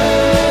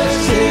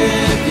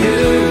worship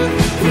you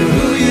for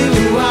who you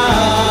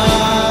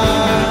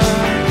are.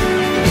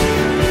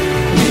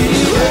 We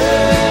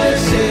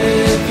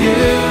worship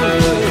you.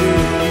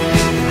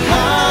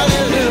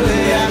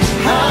 Hallelujah,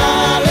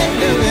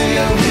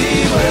 hallelujah, we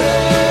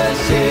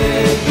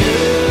worship you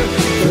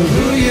for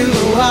who you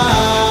are.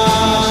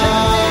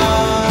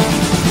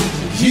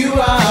 You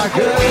are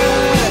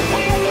good.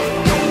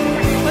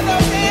 Put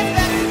those hands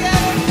back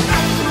together.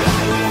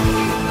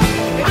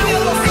 Give me a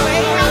little sway.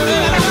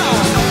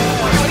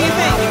 What do you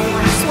think?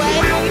 Sway,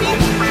 maybe?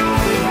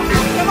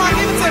 Come on,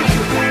 give it to me.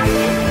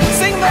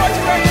 Sing, Lord,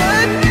 you are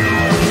good.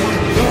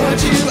 Lord,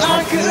 you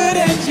are good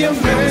and your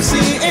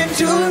mercy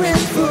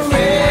enduring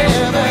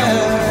forever.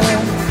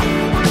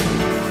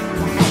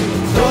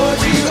 Lord,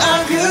 you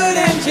are good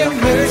and your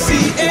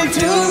mercy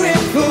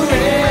enduring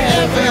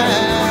forever.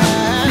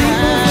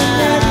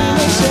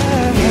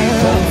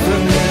 People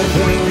from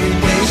every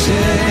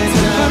nation,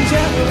 from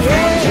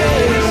generation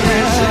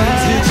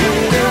to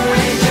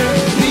generation,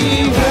 we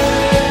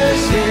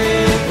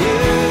worship you.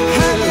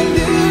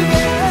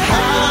 Hallelujah,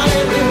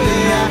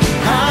 hallelujah,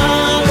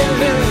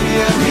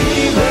 hallelujah, we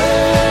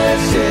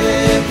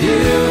worship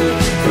you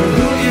for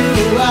who you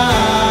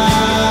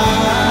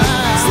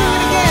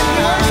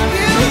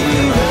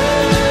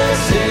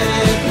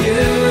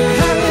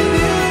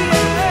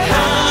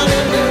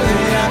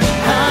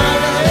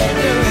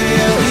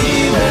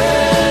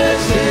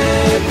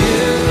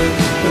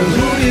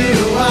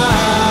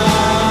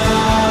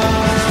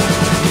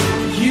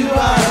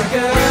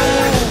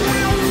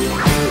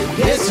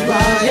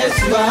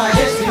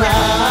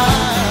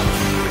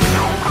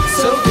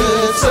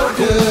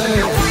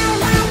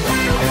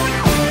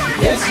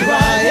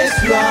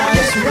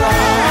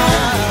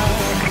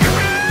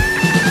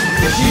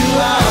you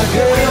are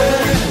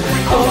good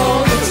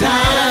all the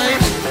time,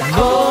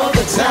 all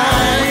the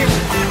time.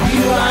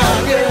 You are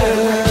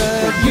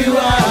good, you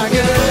are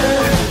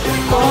good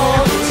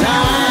all the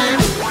time,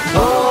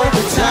 all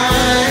the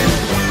time.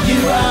 You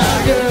are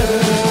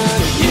good,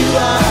 you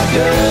are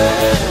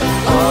good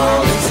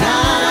all the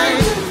time,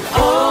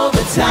 all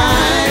the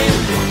time.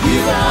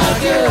 You are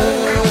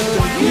good,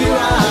 you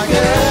are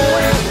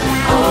good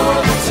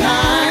all the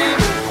time,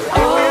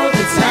 all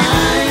the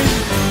time.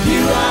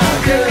 You are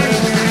good.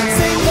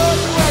 Say, Lord,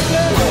 you are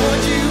good.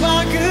 Lord, you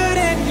are good,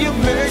 and your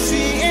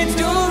mercy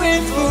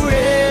endureth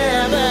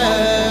forever.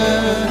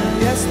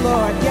 Yes,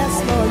 Lord. Yes,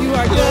 Lord. You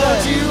are good.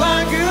 Lord, you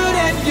are good,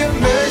 and your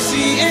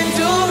mercy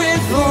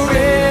endureth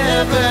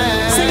forever.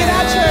 Sing it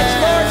out, church.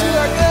 Lord, you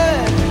are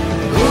good.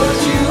 Lord,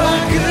 you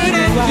are good,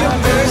 and your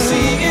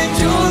mercy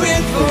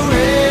endureth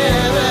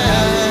forever.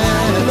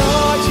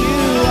 Lord, you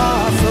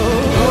are so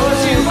Lord,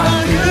 you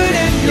are good,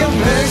 and your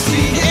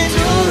mercy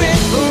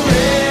endureth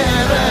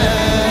forever.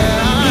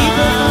 people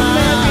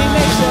from every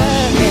nation.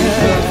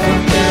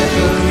 From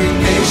every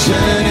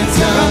nation and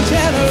tongue,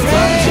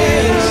 from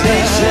generations to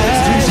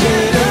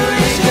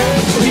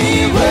generations, we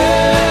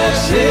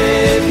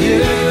worship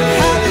you.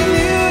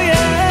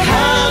 Hallelujah.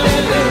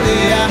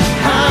 Hallelujah,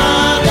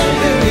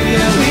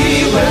 hallelujah. We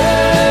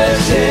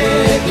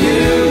worship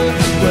you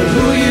for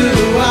who you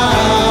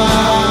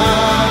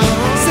are.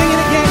 Sing it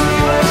again. We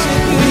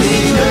worship you. We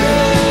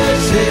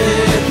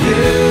worship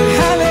you.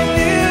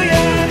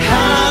 Hallelujah.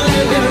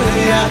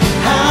 Hallelujah,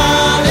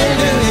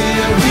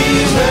 hallelujah. We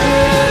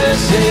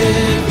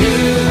worship you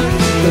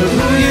for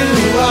who you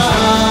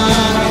are.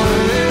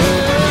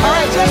 All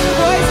right, just the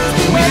voices.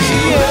 We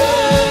worship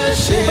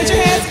you. Put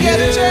your hands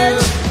together,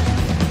 church.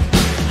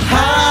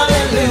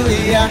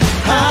 Hallelujah,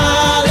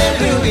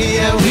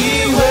 hallelujah. We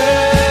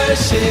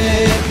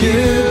worship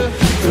you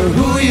for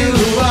who you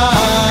are.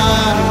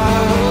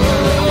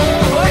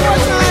 One more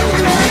time,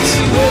 church.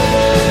 We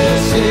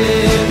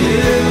worship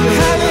you.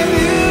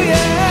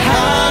 Hallelujah.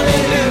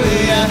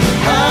 Hallelujah,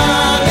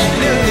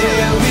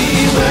 hallelujah. We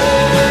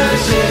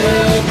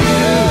worship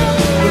you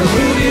for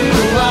who you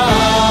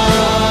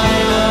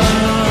are.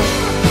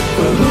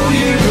 For who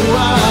you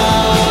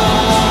are.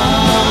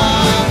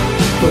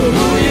 For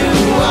who you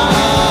are.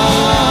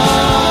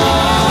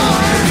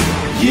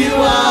 You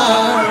are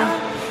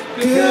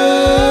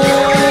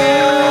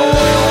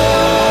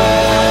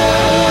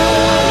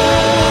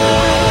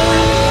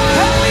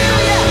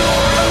Hallelujah.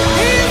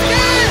 He's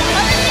good.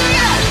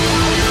 Hallelujah.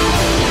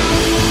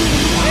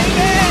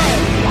 Amen.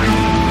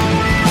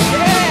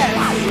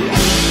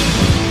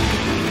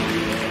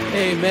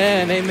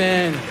 Amen, Yes.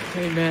 amen,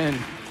 amen.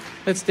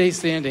 Let's stay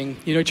standing.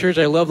 You know, church,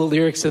 I love the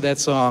lyrics of that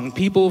song.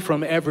 People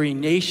from every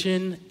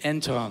nation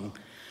and tongue,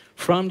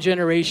 from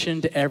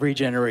generation to every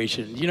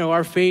generation. You know,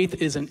 our faith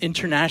is an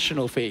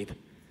international faith.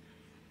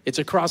 It's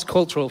a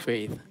cross-cultural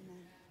faith.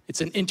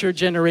 It's an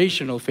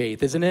intergenerational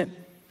faith, isn't it?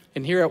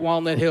 And here at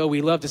Walnut Hill,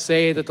 we love to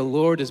say that the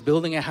Lord is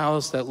building a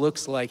house that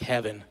looks like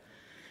heaven.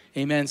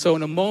 Amen. So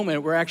in a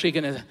moment, we're actually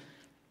going to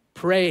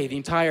pray the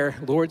entire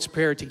Lord's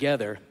Prayer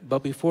together.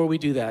 But before we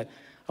do that,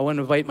 I want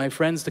to invite my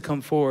friends to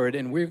come forward,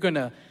 and we're going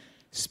to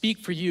speak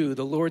for you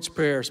the Lord's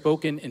Prayer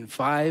spoken in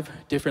 5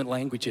 different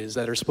languages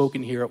that are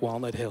spoken here at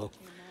Walnut Hill.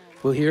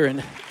 We'll hear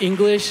in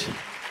English,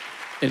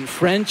 in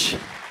French,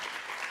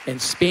 in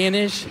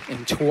Spanish,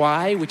 in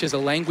Twi, which is a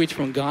language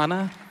from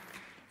Ghana,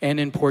 and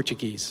in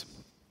Portuguese.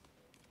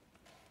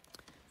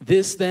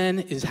 This then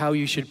is how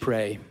you should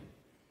pray.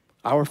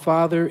 Our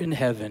Father in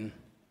heaven,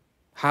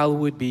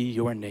 hallowed be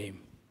your name.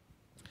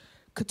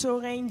 Que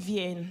ton règne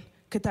vienne,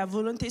 que ta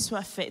volonté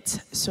soit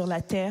faite sur la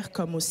terre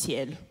comme au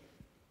ciel.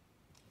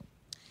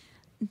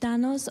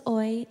 Danos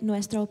hoy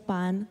nuestro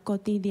pan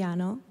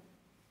cotidiano.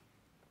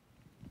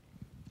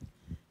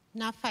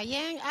 Na fa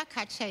yɛn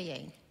aka kyerɛ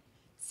yɛn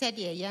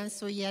sɛdeɛ yɛn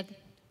nso yɛ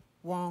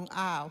wɔn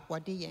a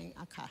wɔde yɛn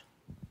aka.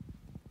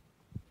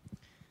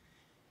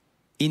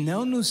 E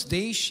não nos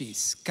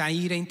deixes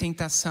cair em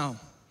tentação,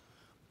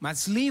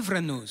 mas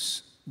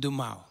livra-nos do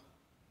mal.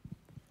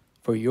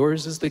 For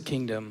yours is the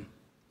kingdom,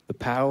 the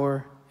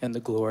power, and the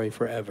glory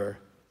forever.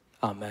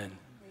 Amen.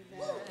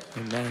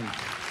 Amen.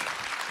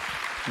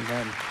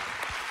 Amen.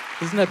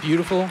 Isn't that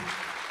beautiful?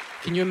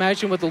 Can you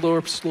imagine what the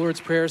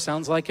Lord's Prayer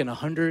sounds like in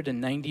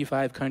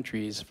 195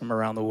 countries from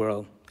around the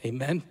world?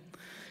 Amen.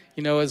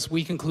 You know, as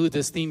we conclude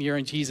this theme year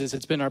in Jesus,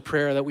 it's been our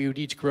prayer that we would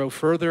each grow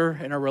further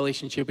in our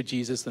relationship with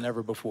Jesus than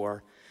ever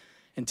before.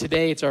 And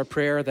today it's our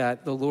prayer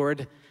that the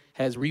Lord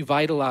has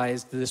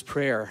revitalized this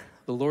prayer,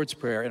 the Lord's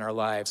Prayer, in our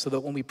lives, so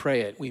that when we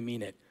pray it, we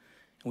mean it,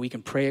 and we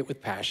can pray it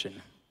with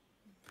passion.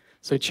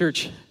 So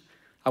church,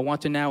 I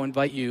want to now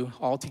invite you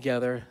all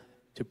together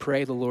to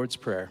pray the Lord's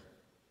Prayer.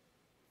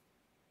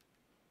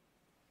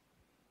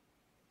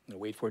 I'm going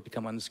to wait for it to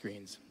come on the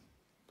screens.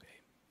 Okay.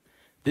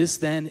 This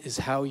then is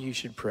how you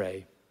should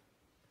pray.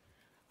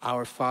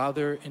 Our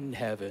Father in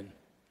heaven,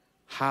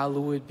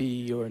 hallowed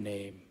be your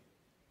name.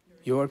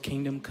 Your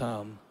kingdom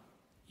come,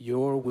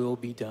 your will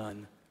be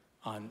done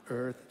on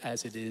earth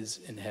as it is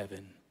in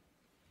heaven.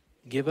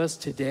 Give us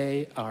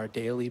today our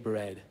daily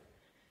bread,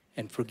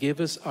 And forgive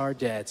us our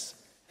debts,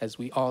 as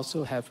we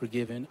also have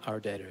forgiven our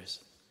debtors.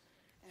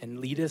 And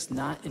lead us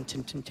not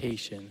into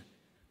temptation,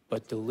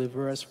 but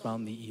deliver us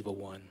from the evil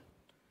one.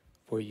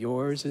 For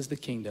yours is the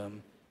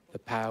kingdom, the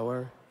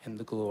power, and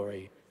the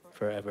glory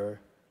forever.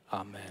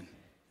 Amen.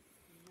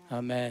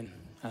 Amen.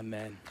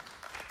 Amen.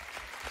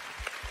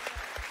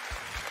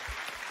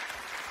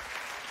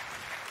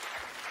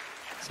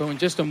 So in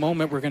just a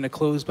moment, we're going to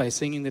close by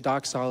singing the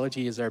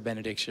doxology as our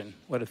benediction.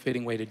 What a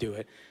fitting way to do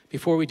it.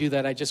 Before we do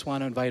that, I just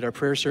want to invite our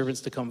prayer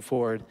servants to come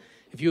forward.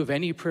 If you have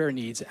any prayer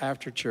needs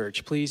after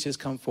church, please just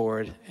come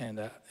forward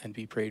and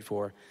be prayed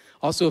for.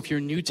 Also, if you're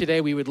new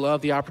today, we would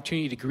love the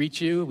opportunity to greet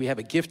you. We have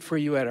a gift for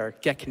you at our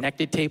Get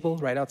Connected table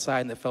right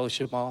outside in the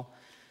fellowship hall.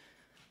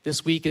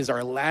 This week is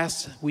our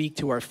last week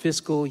to our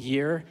fiscal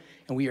year,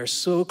 and we are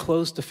so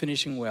close to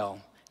finishing well.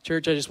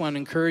 Church, I just want to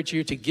encourage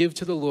you to give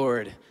to the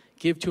Lord.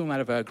 Give to him out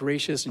of a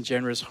gracious and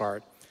generous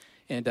heart.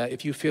 And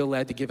if you feel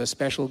led to give a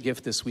special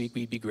gift this week,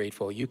 we'd be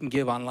grateful. You can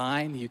give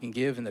online. You can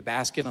give in the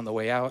basket on the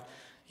way out.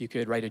 You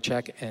could write a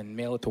check and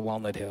mail it to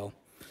Walnut Hill.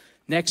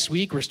 Next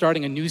week, we're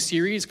starting a new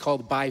series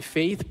called By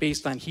Faith,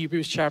 based on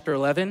Hebrews chapter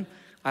 11.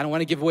 I don't want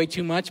to give away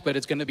too much, but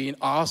it's going to be an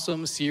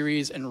awesome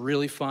series and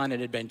really fun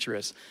and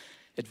adventurous.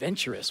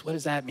 Adventurous, what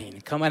does that mean?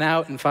 Come on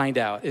out and find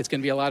out. It's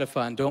going to be a lot of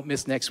fun. Don't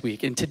miss next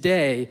week. And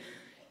today,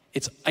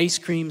 it's Ice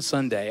Cream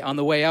Sunday. On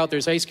the way out,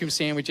 there's ice cream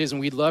sandwiches,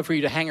 and we'd love for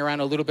you to hang around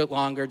a little bit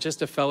longer just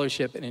to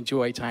fellowship and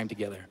enjoy time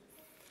together.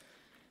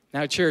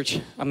 Now, church,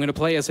 I'm going to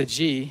play us a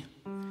G,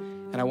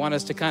 and I want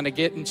us to kind of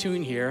get in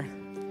tune here.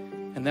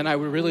 And then I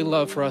would really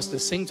love for us to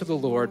sing to the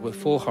Lord with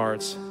full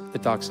hearts the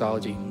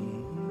doxology.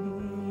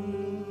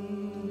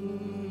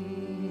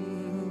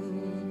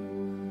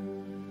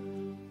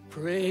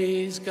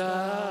 Praise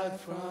God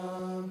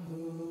from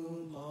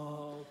whom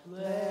all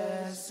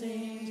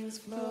blessings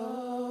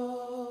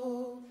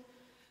flow.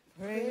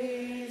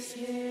 Praise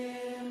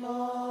him,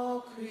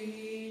 all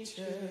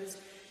creatures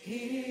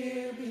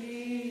here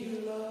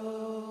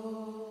below.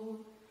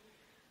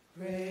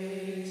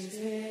 Praise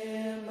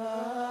him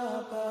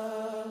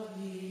above,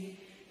 ye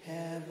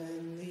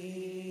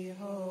heavenly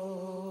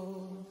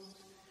host.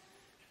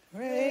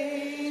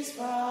 Praise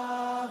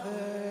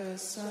Father,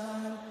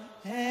 Son,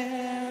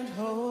 and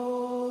Holy